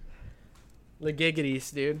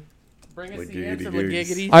 Legiggities, dude. Bring us the answer, Legiggity-googs.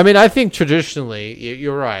 legiggities. I mean, I think traditionally,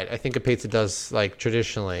 you're right. I think a pizza does like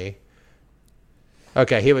traditionally.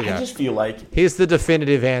 Okay, here we go. I just feel like Here's the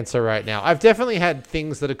definitive answer right now. I've definitely had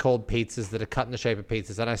things that are called pizzas that are cut in the shape of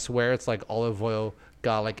pizzas, and I swear it's like olive oil,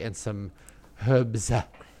 garlic, and some herbs.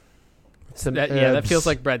 Some that herbs. feels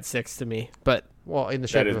like breadsticks to me. But Well, in the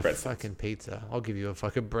shape is of a breadsticks. fucking pizza. I'll give you a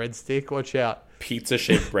fucking breadstick. Watch out.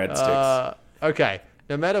 pizza-shaped breadsticks. Okay.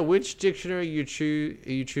 No matter which dictionary you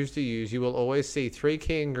choose to use, you will always see three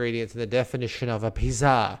key ingredients in the definition of a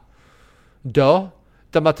pizza: dough,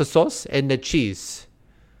 tomato sauce, and the cheese.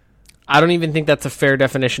 I don't even think that's a fair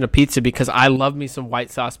definition of pizza, because I love me some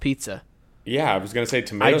white sauce pizza. Yeah, I was gonna say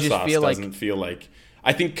tomato just sauce feel like- doesn't feel like.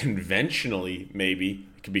 I think conventionally maybe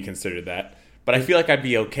it could be considered that, but I feel like I'd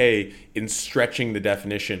be okay in stretching the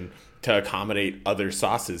definition to accommodate other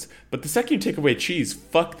sauces. But the second you take away cheese,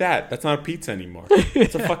 fuck that. That's not a pizza anymore.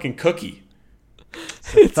 It's a fucking cookie.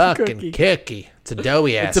 Fucking cookie. It's a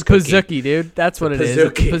doughy ass It's a pizookie, dude. That's what it is. It's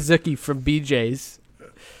a pizookie. pizookie from BJ's.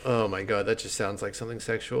 Oh my god, that just sounds like something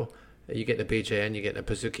sexual. You're getting a BJ and you're getting a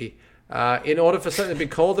pizookie. In order for something to be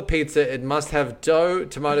called a pizza, it must have dough,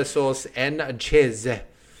 tomato sauce, and a cheese.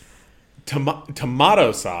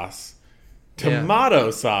 Tomato sauce.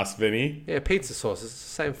 Tomato sauce, Vinny. Yeah, pizza sauce. It's the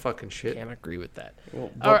same fucking shit. Can't agree with that.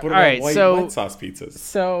 Well, All what about right, white sauce pizzas?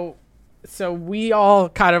 So we all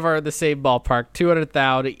kind of are in the same ballpark.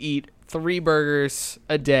 200,000 to eat 3 burgers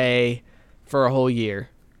a day for a whole year.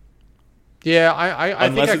 Yeah, I think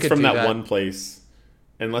Unless I it's could from do that that. one place.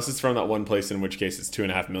 Unless it's from that one place, in which case it's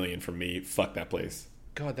 $2.5 million from me. Fuck that place.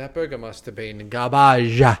 God, that burger must have been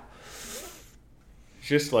garbage.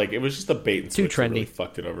 Just like it was just a bait and Too switch that really trendy.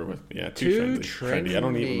 fucked it over with. Yeah, Too trendy. I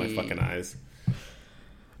don't need it with my trendy. fucking eyes.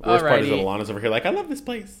 The worst part is that Alrighty. Alana's over here like, I love this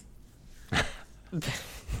place.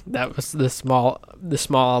 That was the small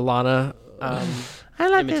Alana I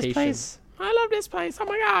love imitation. I love this place. Oh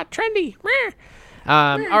my god, trendy. Meh.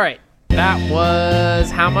 All right, that was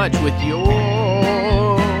How Much with your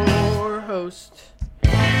host.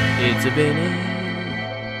 It's a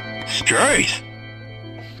Benny. Straight.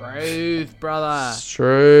 Truth, brother.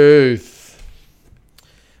 Truth.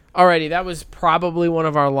 Alrighty, that was probably one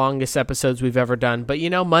of our longest episodes we've ever done. But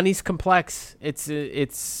money's complex. It's an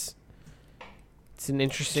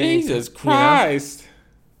interesting. Jesus Christ.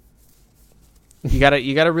 You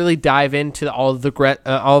gotta really dive into all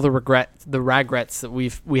the regrets that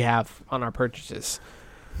we have on our purchases,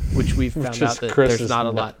 which we've found is out that Chris's there's not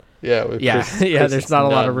a lot. Yeah, with Yeah, Chris, yeah. Chris, There's it's not a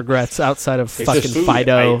lot of none. regrets outside of It's fucking just food.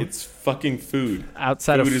 Fido. It's fucking food.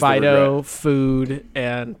 Outside Food of is the Fido, regret. food,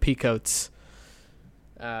 and peacoats.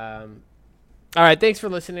 All right, thanks for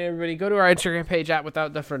listening, everybody. Go to our Instagram page at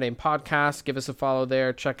Without Definite Name Podcast. Give us a follow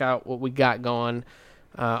there. Check out what we got going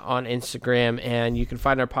on Instagram, and you can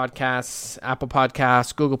find our podcasts: Apple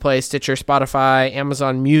Podcasts, Google Play, Stitcher, Spotify,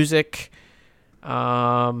 Amazon Music,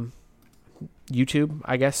 YouTube,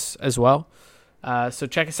 I guess, as well. So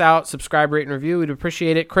check us out, subscribe, rate, and review. We'd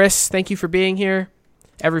appreciate it. Chris, thank you for being here.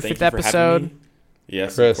 Every Thank fifth you for having episode. me.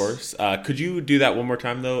 Yes, Chris. of course. Could you do that one more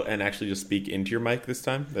time, though, and actually just speak into your mic this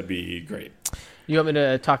time? That'd be great. You want me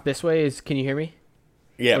to talk this way? Can you hear me?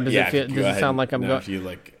 Yeah, Or does yeah. it feel- go does it ahead. sound like I'm No, go- if you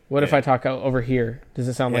like. What if yeah. I talk over here? Does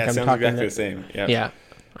it sound Yeah, like it I'm sounds talking? exactly the same. Yeah. Yeah.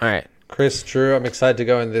 All right. Chris, Drew, I'm excited to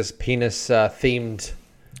go in this penis themed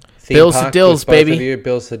theme Bills to park Dills, with both baby. of you.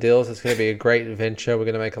 Bills to Dills. It's going to be a great adventure. We're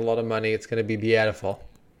going to make a lot of money. It's going to be beautiful.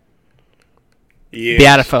 Yeah.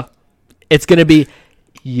 Beautiful. It's going to be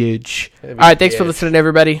huge. All It'll be right. Thanks for huge. listening,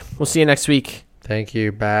 everybody. We'll see you next week. Thank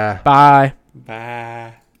you. Bye. Bye.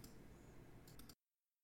 Bye.